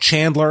Michael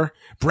Chandler,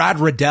 Brad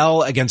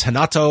Riddell against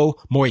Renato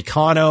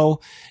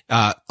Moicano,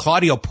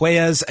 Claudio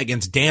Puelles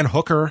against Dan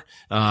Hooker,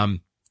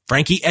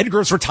 Frankie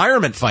Edgar's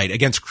retirement fight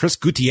against Chris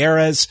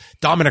Gutierrez,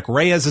 Dominic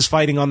Reyes is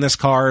fighting on this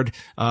card.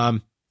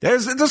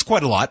 There's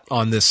quite a lot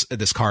on this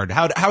card.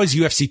 How is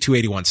UFC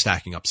 281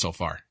 stacking up so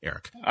far,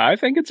 Eric? I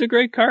think it's a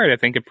great card. I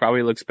think it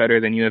probably looks better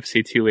than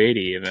UFC 280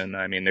 even.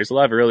 I mean, there's a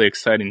lot of really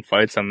exciting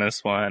fights on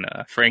this one.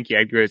 Frankie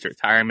Edgar's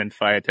retirement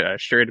fight,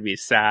 sure to be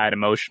sad,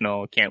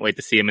 emotional. Can't wait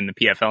to see him in the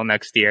PFL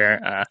next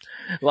year.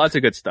 Lots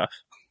of good stuff.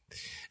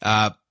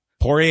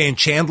 Poirier and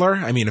Chandler.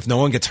 I mean, if no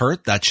one gets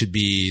hurt, that should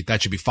be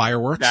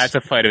fireworks. That's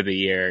a fight of the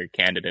year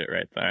candidate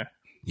right there.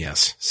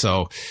 Yes.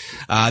 So,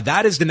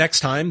 that is the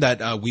next time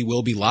that, we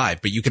will be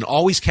live, but you can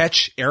always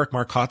catch Eric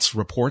Marcotte's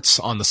reports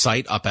on the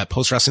site up at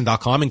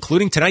postwrestling.com,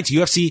 including tonight's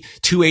UFC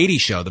 280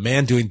 show. The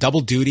man doing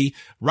double duty,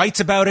 writes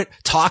about it,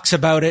 talks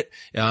about it.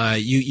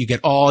 You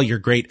get all your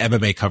great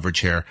MMA coverage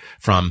here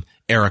from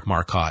Eric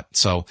Marcotte.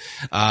 So,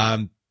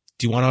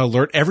 do you want to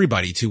alert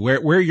everybody to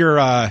where your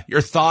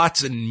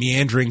thoughts and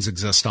meanderings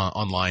exist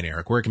online,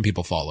 Eric? Where can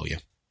people follow you?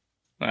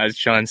 As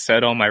John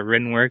said, all my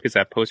written work is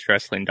at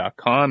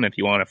postwrestling.com. If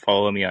you want to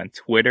follow me on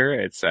Twitter,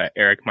 it's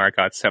Eric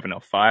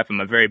Marcotte705. I'm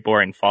a very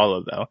boring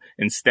follow, though.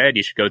 Instead,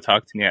 you should go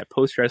talk to me at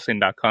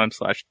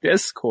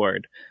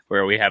postwrestling.com/Discord,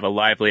 where we have a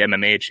lively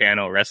MMA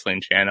channel,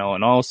 wrestling channel,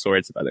 and all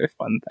sorts of other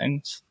fun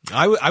things.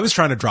 I was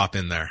trying to drop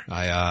in there.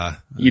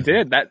 You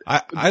did that.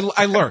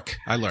 I lurk.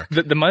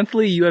 The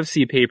monthly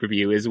UFC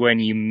pay-per-view is when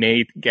you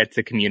may get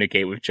to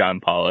communicate with John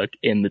Pollock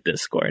in the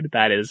Discord.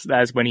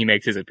 That's when he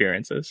makes his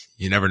appearances.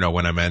 You never know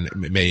when I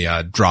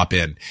may drop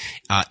in.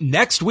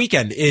 Next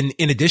weekend,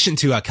 in addition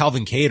to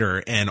Calvin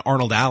Kattar and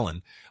Arnold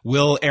Allen,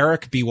 will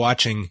Eric be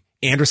watching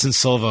Anderson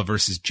Silva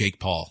versus Jake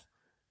Paul?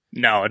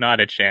 No, not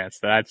a chance.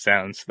 That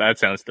sounds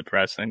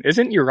depressing.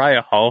 Isn't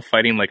Uriah Hall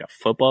fighting like a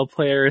football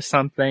player or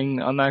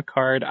something on that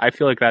card? I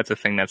feel like that's a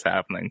thing that's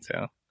happening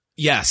too.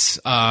 Yes,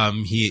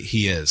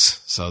 he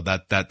is. So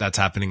that's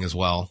happening as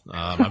well.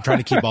 I'm trying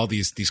to keep all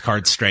these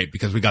cards straight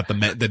because we got the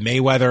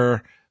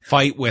Mayweather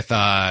fight with,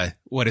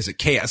 what is it?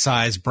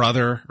 KSI's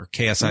brother or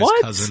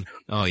KSI's cousin.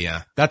 Oh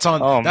yeah. That's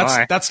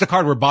the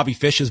card where Bobby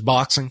Fish is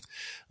boxing.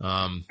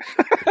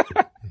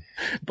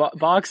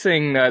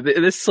 Boxing,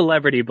 this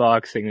celebrity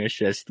boxing has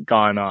just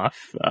gone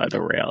off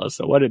the rails.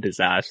 So what a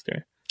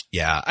disaster.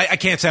 Yeah, I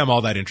can't say I'm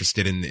all that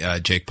interested in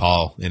Jake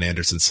Paul and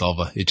Anderson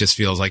Silva. It just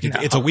feels like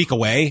it's a week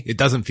away. It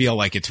doesn't feel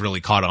like it's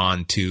really caught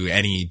on to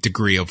any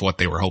degree of what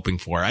they were hoping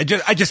for. I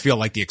just feel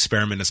like the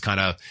experiment is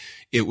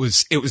it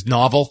was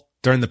novel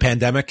during the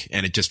pandemic,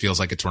 and it just feels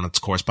like it's run its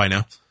course by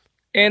now.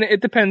 And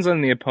it depends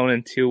on the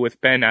opponent too. With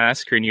Ben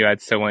Askren, you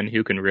had someone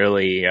who can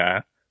really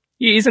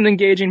he's an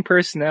engaging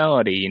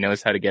personality. He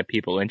knows how to get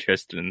people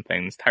interested in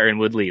things. Tyron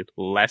Woodley,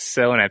 less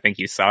so, and I think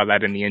you saw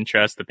that in the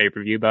interest, the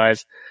pay-per-view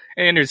buys.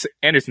 And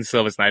Anderson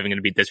Silva's not even going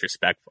to be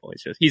disrespectful.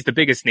 He's the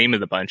biggest name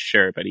of the bunch,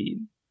 sure, but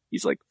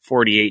he's like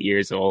 48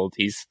 years old.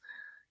 He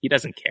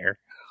doesn't care.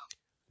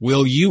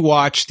 Will you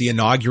watch the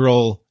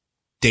inaugural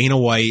Dana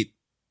White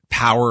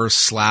Power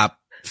Slap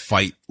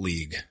Fight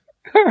League?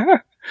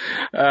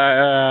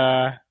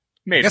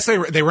 Maybe. I guess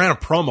they ran a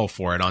promo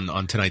for it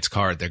on tonight's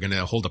card. They're going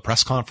to hold a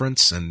press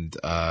conference and,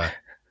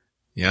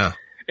 yeah.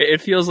 It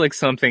feels like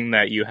something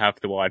that you have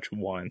to watch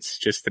once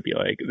just to be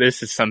like,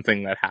 this is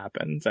something that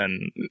happened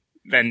and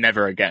then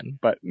never again,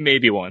 but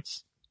maybe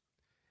once.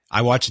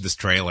 I watched this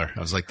trailer. I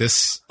was like,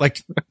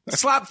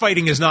 slap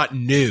fighting is not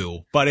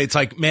new, but it's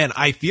like, man,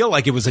 I feel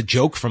like it was a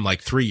joke from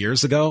like 3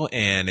 years ago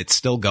and it's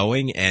still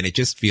going and it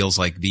just feels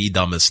like the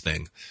dumbest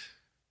thing.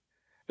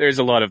 There's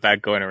a lot of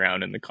that going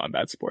around in the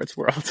combat sports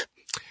world.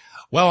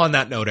 Well, on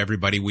that note,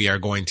 everybody, we are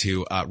going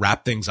to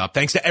wrap things up.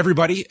 Thanks to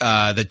everybody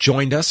that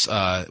joined us,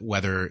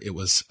 whether it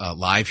was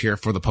live here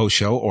for the post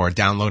show or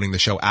downloading the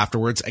show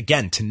afterwards.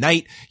 Again,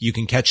 tonight you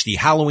can catch the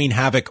Halloween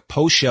Havoc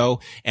post show.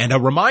 And a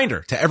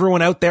reminder to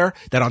everyone out there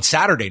that on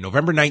Saturday,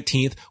 November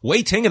 19th,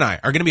 Wei Ting and I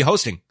are going to be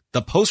hosting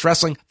the Post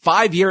Wrestling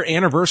 5-year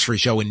anniversary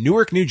show in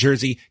Newark, New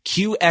Jersey,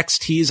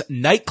 QXT's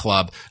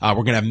nightclub. We're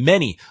going to have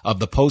many of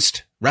the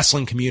Post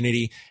Wrestling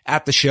community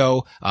at the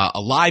show,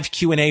 a live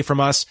Q&A from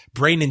us,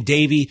 Braden and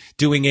Davey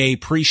doing a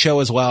pre-show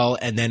as well,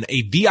 and then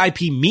a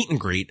VIP meet and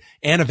greet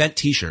and event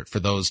t-shirt for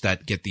those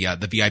that get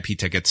the VIP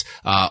tickets.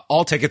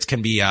 All tickets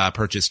can be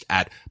purchased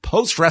at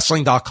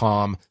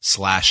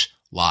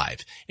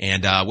postwrestling.com/live.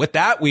 And with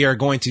that, we are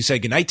going to say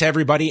goodnight to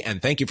everybody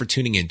and thank you for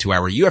tuning in to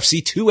our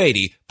UFC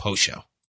 280 post show.